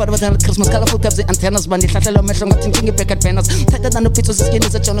bananas, but with the Christmas colorful tabs and antennas, bandy, Tatalo, Metro, thinking back at banners, tighter than the pictures, the skin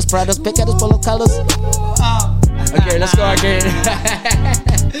is a Jonas Brothers, back at the polo colors. Okay, let's go again.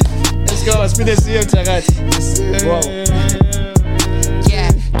 Let's go, speed the seal, Tarat. Wow.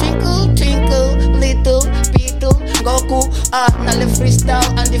 Yeah, twinkle, little beetle, Goku, nale freestyle,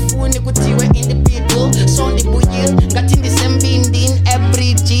 and the phone kutiwe in the beetle, son the bujil, got in the same binding,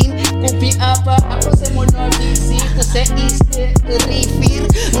 every gene, kupi apa se monodisi, to say is refill,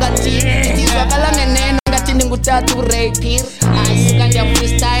 got it is wakala meneno, got in the mutatu rapir, I can ya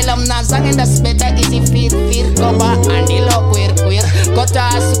freestyle, I'm nazang and that's better, is it fear, goba, and the low queer, got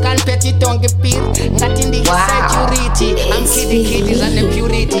us, can petty tongue pir, got in the security, I'm kidding kiddies and the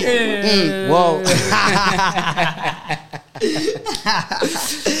purity. Wow.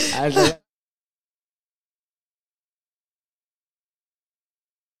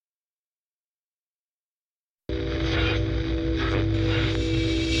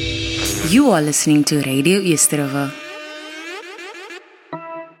 You are listening to Radio East River.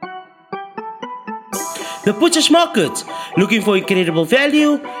 The Butcher's Market. Looking for incredible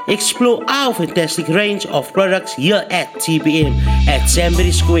value? Explore our fantastic range of products here at TBM at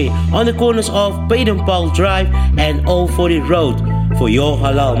Sandbury Square on the corners of Baden Powell Drive and Old 40 Road for your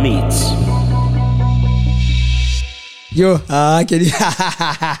halal meats. Yo,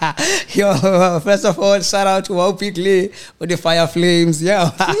 first of all, shout out to Wow Lee with the Fire Flames, yeah.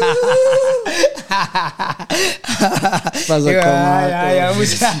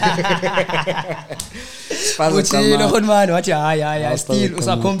 Uthi lo man wathi hayi still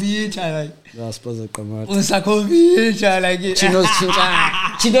usakompyutha like Yaspaza Kamata usakompyutha like Chinos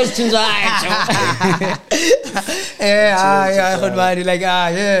chinza yeah khonmani like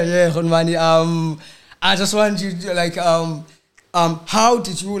yeah khonmani I just want you to like how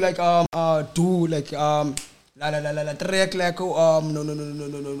did you like do like la track like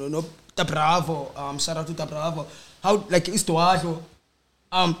no Ta Bravo shout out to Ta Bravo how like istwasho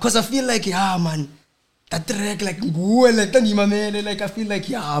cause I feel like yeah man that track like nguwe like tangimamele like I feel like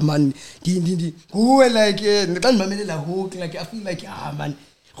yeah man ndi nguwe like ngitangimamele la hook like I feel like yeah man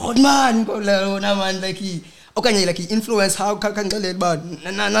god man na man like okanye like influence how kanxelela ba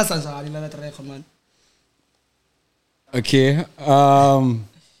nasanjani la track man. Okay,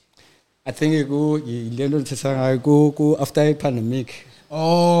 I think go ilendo tsanga go after the pandemic.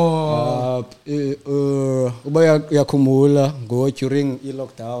 Uba yakhumbula go during I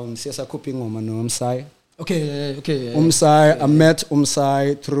lockdown siyasakhupha ingoma noMsai. Okay. I met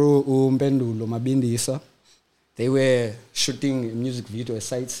Umsai through Mpendulo Mabindisa. They were shooting a music video at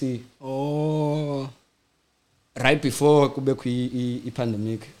Site C. Right before kubekho I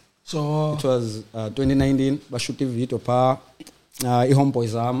pandemic. So it was 2019. Ba shoot a video pa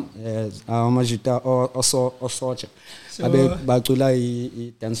i-homeboys am amajita osotsha abe bacula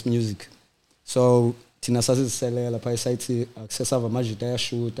i-dance music. So thina sasiziselela pha eSite akusesava amajita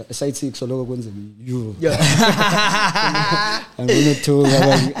ayashuta eSite kusoloko kwenzeka i-Euro.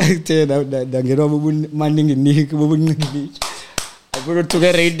 Anginothuka ngithena ndangenwa maningi bobunqinqili.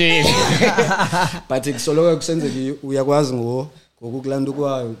 Akuthuke radio. But kusoloko kusenzeka uyakwazi ngokukulanda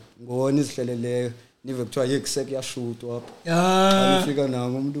kwayo ngona izihleleleyo nive kuthiwa yekuseke yashutwa apha afika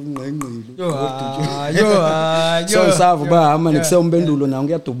nango umuntu ungqengqile so savu bahamba nekusewumbendulo nango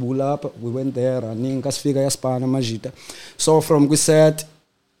kuyadubula apha. We went there running kasifika yasipana amajita. So from kwiset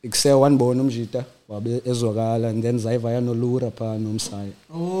ikuse wanibona umjita wabe ezwakala and then zayiva yanolura pha nomsayi.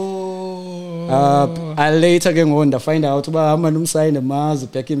 I later ke ngonda find out bahamba nomsayi nemazi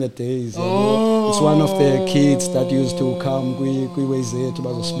back in the days. It's one of the kids that used to come kwiwayzethu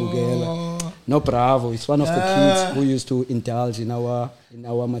bazosibukela. No, Bravo. It's one of the kids who used to indulge in our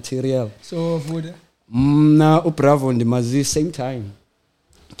material. So food. Na Bravo ndi mazi same time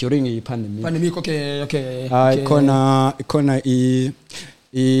during the pandemic. Pandemic, okay. Ikona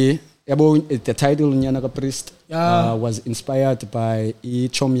the title Nyana Ka Priest was inspired by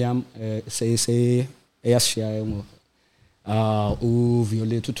Chomyam say eyashiya ngo u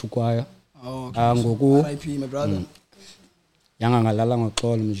Violet Thukwaya. Ngoku RIP my brother. Yanga ngalala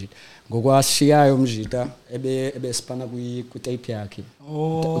ngoxolo mjita. Ngokwashiyayo umjita ebesipana ku-tape yakhe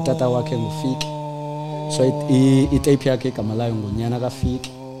utata wakhe ngufiki. So i-tape yakhe igama layo nguNyana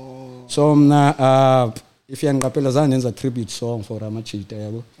kaFiki. So mna if yangiqaphela zange nenza tribute song for amajita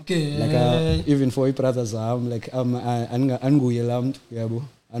yabo. Okay. Like even for brothers am like anguye lamntu yabo.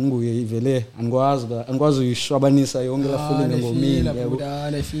 Anguye ivele angikwazi uyishwabanisa yonke la feeling ngomini yabo.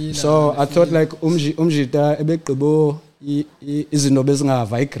 So I thought like umjita ebegqibo izinto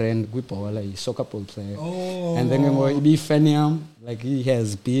bezingava igrand kwibhola i-soccer ball player. And then ibi-fanium like he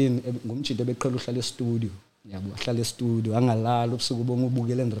has been ngumjita ebeqhela uhlala estudio yabo ahlala estudio angalala ubusuku bonke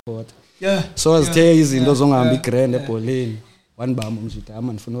ubukele report. So azithe izinto zongahamba igrand ebholeni wanibamba umjita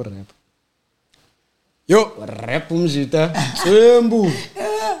ama ndifuna urap. Yo rap umjita tsembu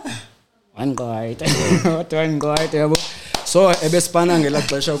wanqaita yabo. So ebesipana ngela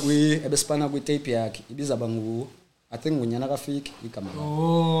xesha ebesipana kwi-tape yakhe ibizaba I think nguNyana kaFiki igama.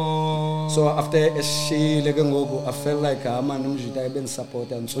 So after eshile ke ngoku I felt like man umjita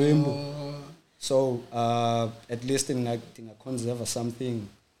ebenisupport Ntswembu. So at least dinga conserve something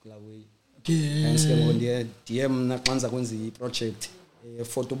la way. Okay. And ke ngoku DM na kwanza kwenza i-project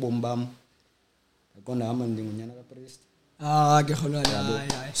photo bombam. Akona hamba nguNyana kaPriest. Ke khona.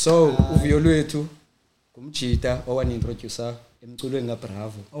 So uviyo lwethu kumjita owani-introducer emculweni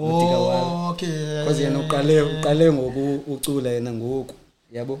kaBravo uDika wala. Okay. Because yena uqale ngoku ucula yena ngoku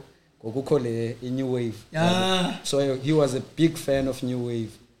yabo ngokukho le new wave. So he was a big fan of new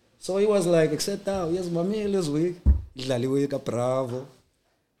wave. So he was like except uyazimamile ezwe idlaliwe kaBravo.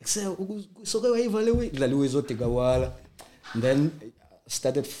 Except soke wayivale we idlaliwe zoDika wala. Then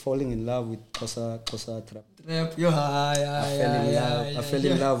started falling in love with Xhosa trap. I fell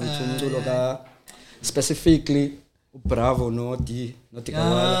in love with umculo ka specifically Bravo no Dika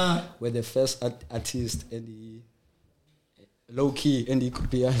wala were the first artist and the low key and the could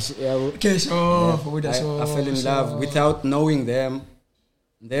be okay, so I fell in love without knowing them.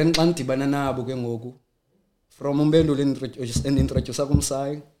 Then xandibana nabo ke ngoku from umbendule introducer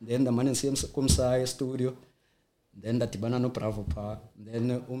kumsayi, then the man kumsayi studio, then dadibana no Bravo pa,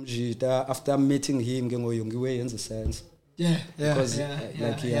 then umjita after meeting him ke ngoyongiwe yenza sense. Because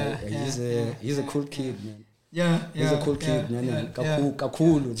he's a cool kid, man. He's a cool kid, man.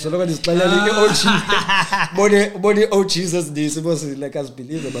 Kakhulu. So look at this OG. Body OGs this was like as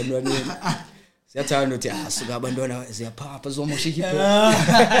believe abantwana. Siyathanda uthi suka abantwana siyaphapha zomosha hip hop.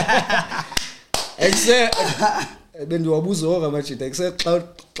 Except bendiwabuza okamajita except xa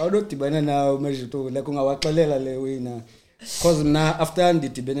udibana nawo majito like ungawaxelela le wena. Because now after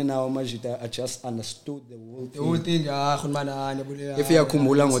ndidibene nawo majita I just understood the whole thing. If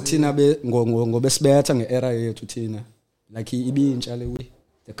uyakhumbula ngothina ngobesibetha ngeera yethu thina like ibintsha le we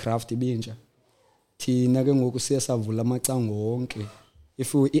the craft ibintsha thina ke ngoku siya savula amacango wonke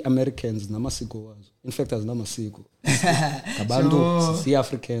if i-Americans namasiko wazo in fact azinamasiko ngabantu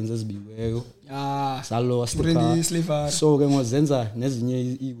si-Africans ezibiweyo salo slipper so ke ngozenza nezinye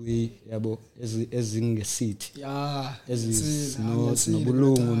iway yabo ezingesithi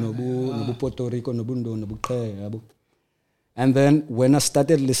nobulungu nobu Puerto Rico nobundo nobuqhele yabo. And then when I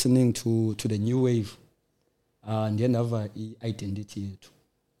started listening to the new wave ndiye ndava i-identity yethu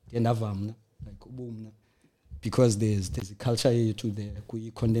ndiye ndava mna like ubumna because there's a culture yethu there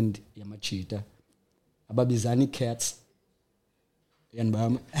kuyi-content yamajita ababizani cats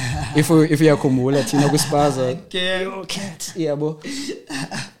yanibama if uyakhumbula thina kuspaza cat yabo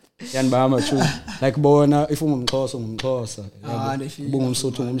yanibama true like bona if ungumxhosa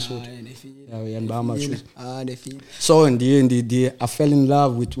ubungumsuthu ngumsuthu yanibama true so indeed I fell in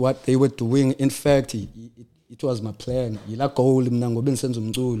love with what they were doing. In fact it was my plan yila goal mina ngobe ngisenza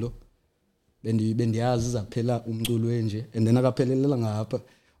umculo bendiyazi izaphela umculo enje and then akaphelelela ngapha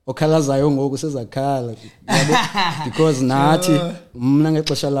okhalazayo ngoku sezakhala yabo because nathi mina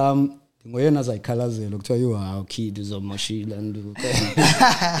ngexesha lami ngoyena azayikhalazela ukuthiwa you kid uzomoshila and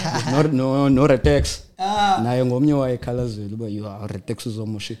no retex naye ngomnye wayekhalazela uba you retex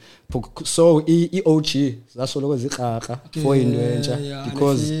uzomoshila so OG zasoloko zikraka for into entsha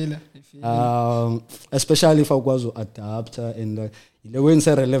because especially if ukwazi uadapt and ile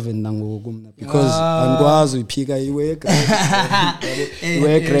wenza relevant nangoku mina because angikwazi uyiphika iwork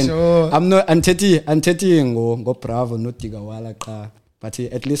I'm not anthethi ngo Bravo no Digawala qha but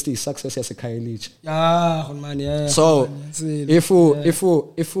at least the success yaseKhayelitsha man so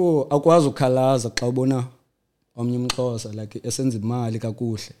if akwazi ukhalaza xa ubona omnye umxhosa like esenza imali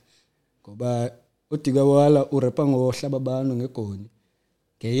kakuhle ngoba uDigawala urepa ngohlaba abantu ngegoni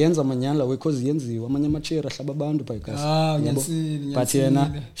ngeyenza manyala because yenziwa amanye amachira hlaba abantu byikasi but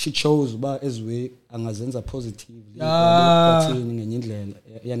yena she chose ba as way angazenza positively but ngenye indlela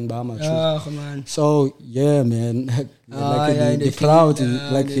yanibama choose so yeah man like the proud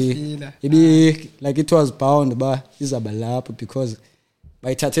like it was bound ba izaba lapho because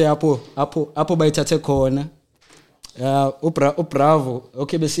bayithathe apho bayithathe khona uBravo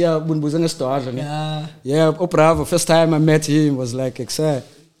okay besiya bunbuza ngesidwadla yeah uBravo first time I met him was like excited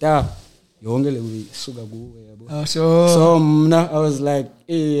yonke le isuka kuwe yabo so mna I was like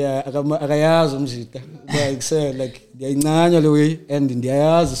akayazi umjita like say like ndiyayincanya le way and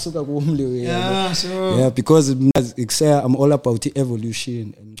ndiyayazi isuka kumle way yeah because I'm all about the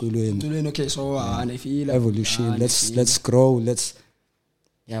evolution emculweni okay so I feel evolution let's grow let's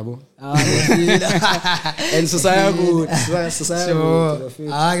yabo and society good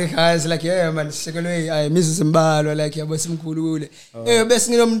guys like yeah man sekelwe I miss Zimbabwe like yabo simkhulule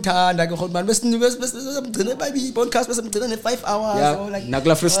bese nginomthanda ke khona bese besimgcine bayi podcast bese mgcine ne 5 hours or like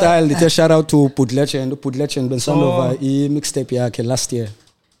nakla freestyle little shout out to Put Legend bensandova I mixtape yakhe last year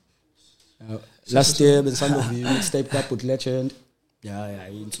bensandova I mixtape ka Put Legend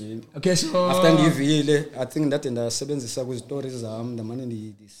okay so after ndivile I think that ndasebenzisa ku stories zami ndamane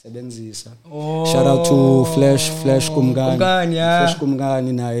ndisebenzisa shout out to Flash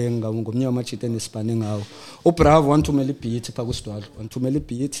Kumngani naye ngomnye wamachita endisipane ngawo uBravo wanthumela ibeat pha kuSidwadla wanthumela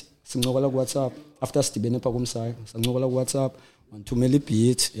ibeat sincokola ku WhatsApp after sidibene pha kumsayi sancokola ku WhatsApp wanthumela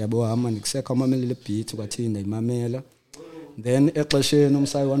ibeat yabo hama ndikuseka amamelela ibeat kwathi ndayimamela then exesheni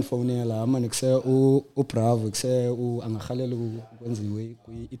umsayi wanfonela hama nikuse uBravo kuse angahalela ukwenziwe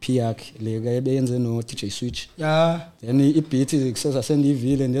ku-EP yakhe le kayebenze no DJ Switch then ibeat ikuseza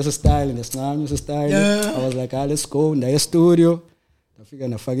sendivile ndese style nesincane style I was like let's go ndaye studio ndafika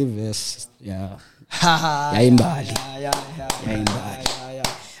nafaka iverse yayimbali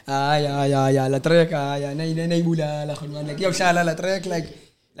la track nayibulala khona like yawuhlala la track like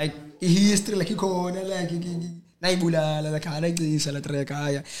history like ikhona like nayibulala la khana icisa la track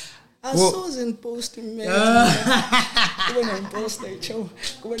Susan posting man kuba nampost show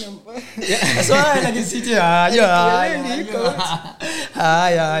kuba nampa so like city and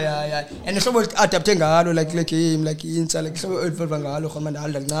so adapt ngalo like game like insa like so evolve ngalo khona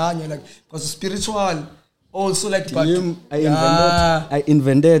mandala nganye like because spiritual also like but I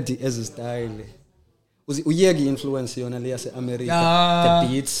invented as a style uyeke influence yona le yase America the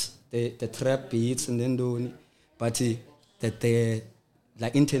beats the trap beats and then doni but the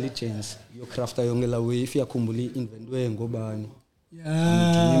like intelligence your crafter yonke la way if yakhumbula inventwe ngobani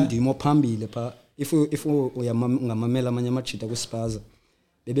ndimo phambili pha if uyamamela amanye amajita kuspaza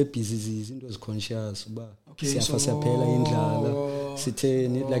bebe busy izinto eziconscious uba siyafa siyaphela indlala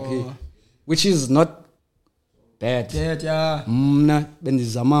sitheni like which is not bad mna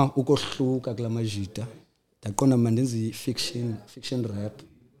bendizama ukohluka kula majita ndaqonda mandenzi fiction rap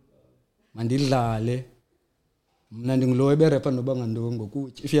mandidlale mna ndingulo eberapa noba ngandongo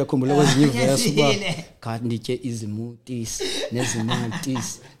ngokuthi if yakhumbula kwezinye verse uba kanti nditye izimutis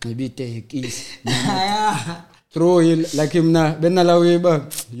nezimantis nxibitekisi throw like mna benalawe ba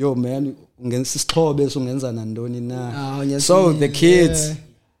yo man ungenza isixhobe esungenza nantoni na so the kids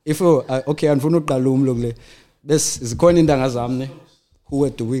if okay andifuna uqala umlo kule bese zikhona intanga zami who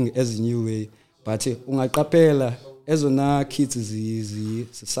were doing as a new way but ungaqaphela ezona kids zi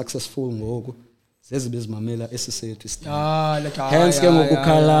successful ngoku zezibezimamela esisethu style hence ke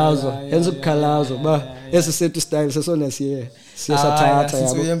ngokukhalazwa hence ukukhalazwa ba esisethu style sesona siyasathatha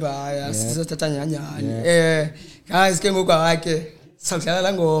yabo sisathatha nyanyani guys ke ngoku ake sakudlala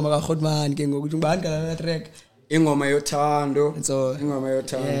la ngoma ka Godman ke ngoku ngibani la track ingoma yothando so ingoma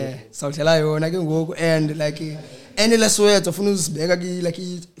yothando sakudlala yona ke ngoku and like any leswethu ufuna uzibeka ki like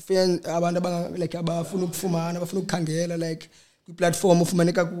fan abantu abanga like abafuna ukufumana abafuna ukukhangela like ku platform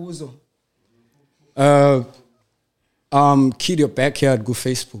ufumaneka kuzo Kid Your Backyard go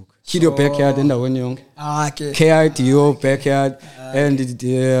Facebook Kid Your Backyard endaweni yonke okay KIDO Backyard and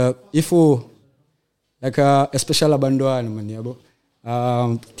if you like especially abantwana mani yabo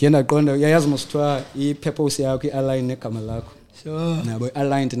tienda qonda uyayazi mosithiwa i-purpose yakho i-align negama lakho sure nabo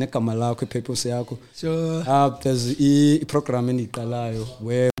aligned negama lakho i-purpose yakho sure there's i-program endiqalayo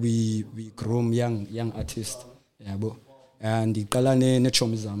where we groom young artists yabo and iqala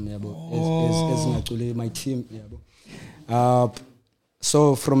nechomi zami yabo ezingacule my team yabo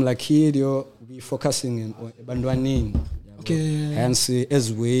so from like here we focusing on ebantwaneni okay hence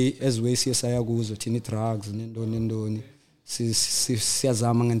as way siyasaya kuzo thina drugs nendoni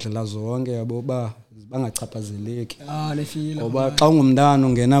siyazama ngendlela zonke yabo bangachaphazeleki nefila ngoba xa ungumntana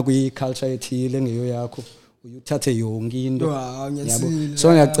ungena kwi-culture ethile engeyo yakho uyuthathe yonke into yabo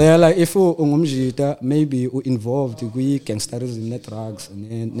so ngiyacela if ungumjita maybe u-involved kwi-gangsterism ne-drugs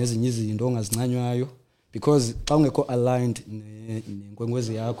nezinye izinto ongazincanywayo because xa ungekho aligned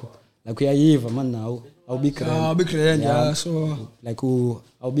nenkwenkwezi yakho like uyayiva mani nawo awubi grand so like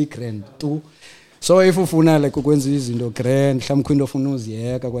awubi grand tu so if ufuna like ukwenza izinto grand mhlawumbe into ofuna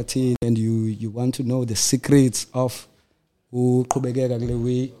uziyeka kwathini and you want to know the secrets of uqhubekeka kule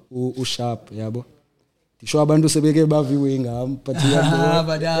way usharp yabo disho abantu sebeke baviwe ngami but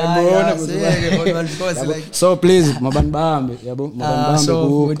so please mabantu bahambe yabo mabantu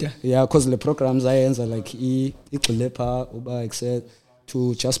bahambe yeah cause the programs ayenza like igxile pha uba except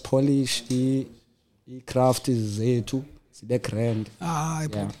to just polish i-craft zethu sibe grand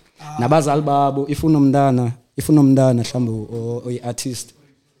nabazali babo if unomntana mhlawumbe oyi-artist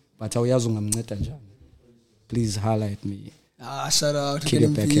but awuyazi ungamnceda njani please highlight me shout out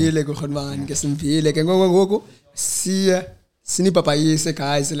ngempile kuGodman ngesimpile ke ngoku sinipapayise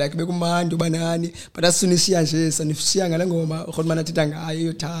guys like bekumandi ubanani but asinishiya nje sanifishiya ngale ngoma uGodman athetha ngayo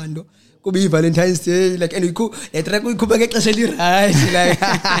yothando kuba i-Valentine's Day like and le track uyikhupha ngexesha eli-right like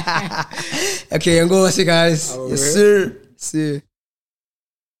okay ngosi guys yes sir see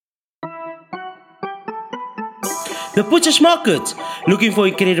The Butcher's Market. Looking for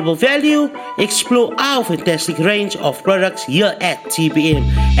incredible value? Explore our fantastic range of products here at TBM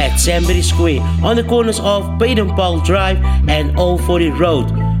at Sandbury Square on the corners of Baden Powell Drive and Old 40 Road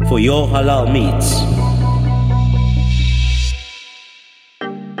for your halal meats.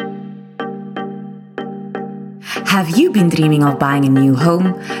 Have you been dreaming of buying a new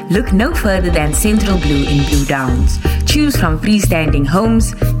home? Look no further than Central Blue in Blue Downs. Choose from freestanding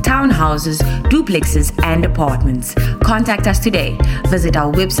homes, townhouses, duplexes, and apartments. Contact us today. Visit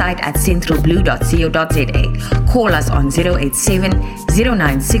our website at centralblue.co.za. Call us on 087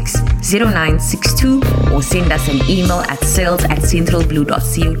 096 0962 or send us an email at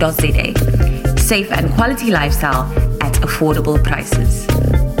sales@centralblue.co.za. Safe and quality lifestyle at affordable prices.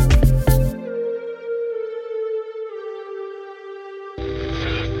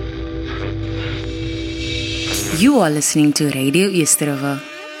 You are listening to Radio East River.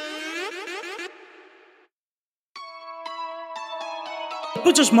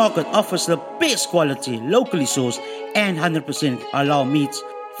 Butcher's Market offers the best quality, locally sourced and 100% halal meats.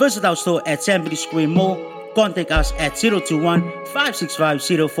 Visit our store at Sandbury Square Mall. Contact us at 021 565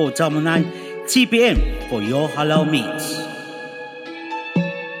 0499 TPM for your halal meats.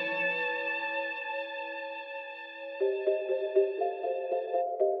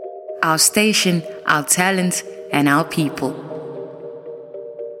 Our station, our talent, and our people.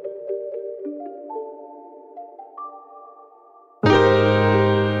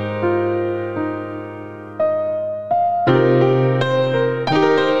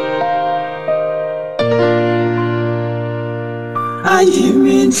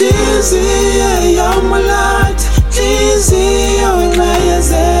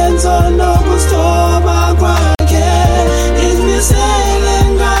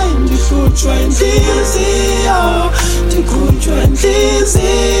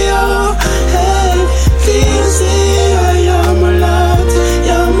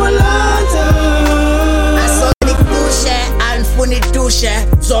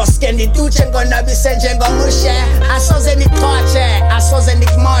 Zoskendi duche ngona bisenje ngomushe asoze nikhoche asoze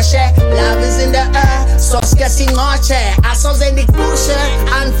nikmoshe love is in the air soske singoche asoze nikushe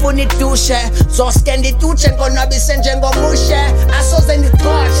anifuni dushe zoske nditutshe ngonwabise njengomushe asoze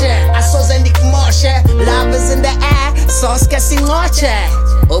ndixotshe asoze ndikumoshe love is in the air soske sincotshe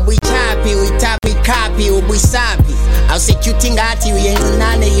ubuyichaphi uyitaphi ikhapi ubuyisapi awusetyuthi ngathi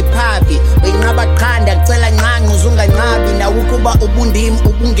uyencinane yiphapi uyinqaba qanda kucela ncancu uzunganqabi nawukuba ubundim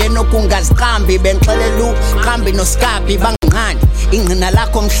ubungeno kungaziqambi benxelela uqambi noskapi banganqandi ingqina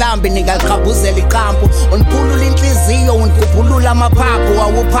lakho mhlambi ningaqhabuzela iqampu uniphulula inhliziyo unikhuphulula amaphaphu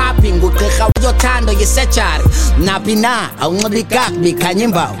awuphaphi ngugqirha uyothando yisejari naphi na awunxiba ikakbi khanya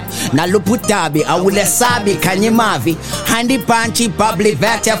imbawu naluphi udabi awulesabi khanya imavi handi bhanchi bubbly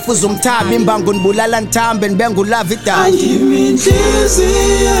vat yafuza umthabi imbangu nibulala nthambe nibengulava idabi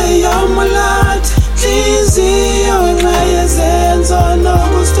inhliziyo yomlat inhliziyo nxa yezenzo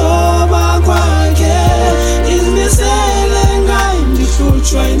nokustoba kwakhe izimisele ngayo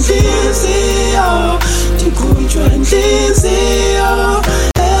ndihlutshwa inhliziyo ndikhutshwa inhliziyo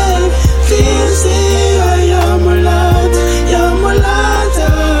inhliziyo yomlat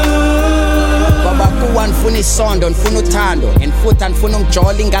babakuwa ndifuna isondo ndifuna uthando enfuthi andifuna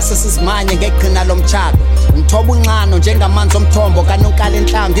ungijola ingase sizimanye ngeqhina lomtshado ngithoba unxano njengamanzi omthombo kanonkala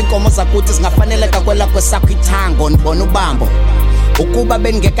enhlango inkomo zakuthi zingafaneleka kwela kwesakho ithango ndibona ubambo ukuba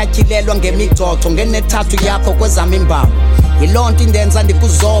beningekatyhilelwa ngemicoco ngenethathu yakho kwezam imbawu yiloo nto indenza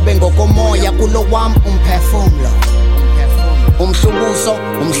ndikuzobe ngokomoya kulo wam umphefumlo umhlubuso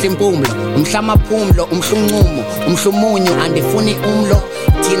umhlimpumlo umhlamaphumlo umhluncumo umhlumunyu andifuni umlo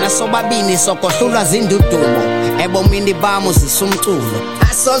thina sobabini sokohlulwa zindudumo ebomini bam zisumculo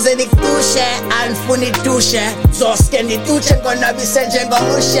asoze ndikutushe andifuni dushe zoske nditutshe ngonwabise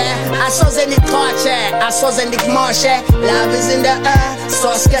njengomushe asoze ndixotshe asoze ndikumoshe love is in the air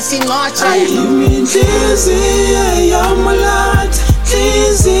soske sincotshe inhliziyo yomlat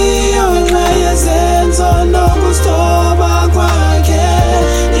inhliziyo nxa yezenzo nokustoba kwakhe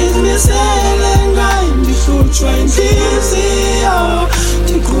izimisele ngayo ndihlutshwa inhliziyo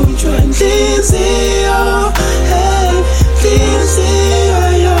ndikhutshwa inhliziyo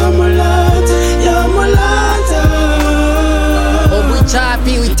inhliziyo yomlat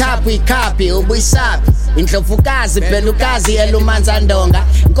ubuyichaphi uyitaphi uyikhapi ubuyisapi indlovukazi bhelukazi elumanzandonga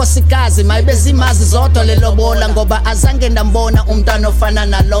inkosikazi mayibe zimazi zodwa lelobola ngoba azange ndambona umntwana ofana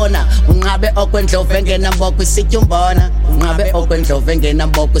nalona unqabe okwendlovu engenamboko isityumbona unqabe okwendlovu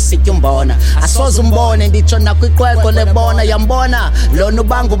engenamboko isityumbona asoze umbone nditsho nakwiqweqo lebona yambona lona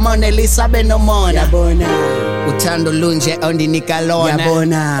ubanga umonelisa benomona yabona uthando lunje ondinika lona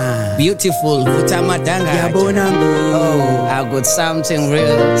yabona beautiful futhi amadanga yabona oh I got something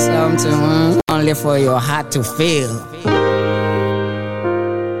real something only for your heart to feel.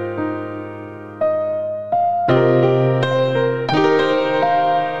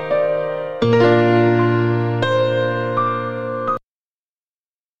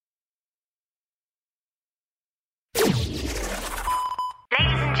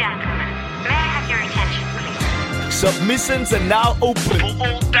 Submissions are now open for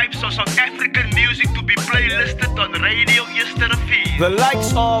all types of South African music to be playlisted on Radio Yesterday. The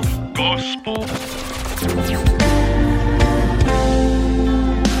likes of gospel,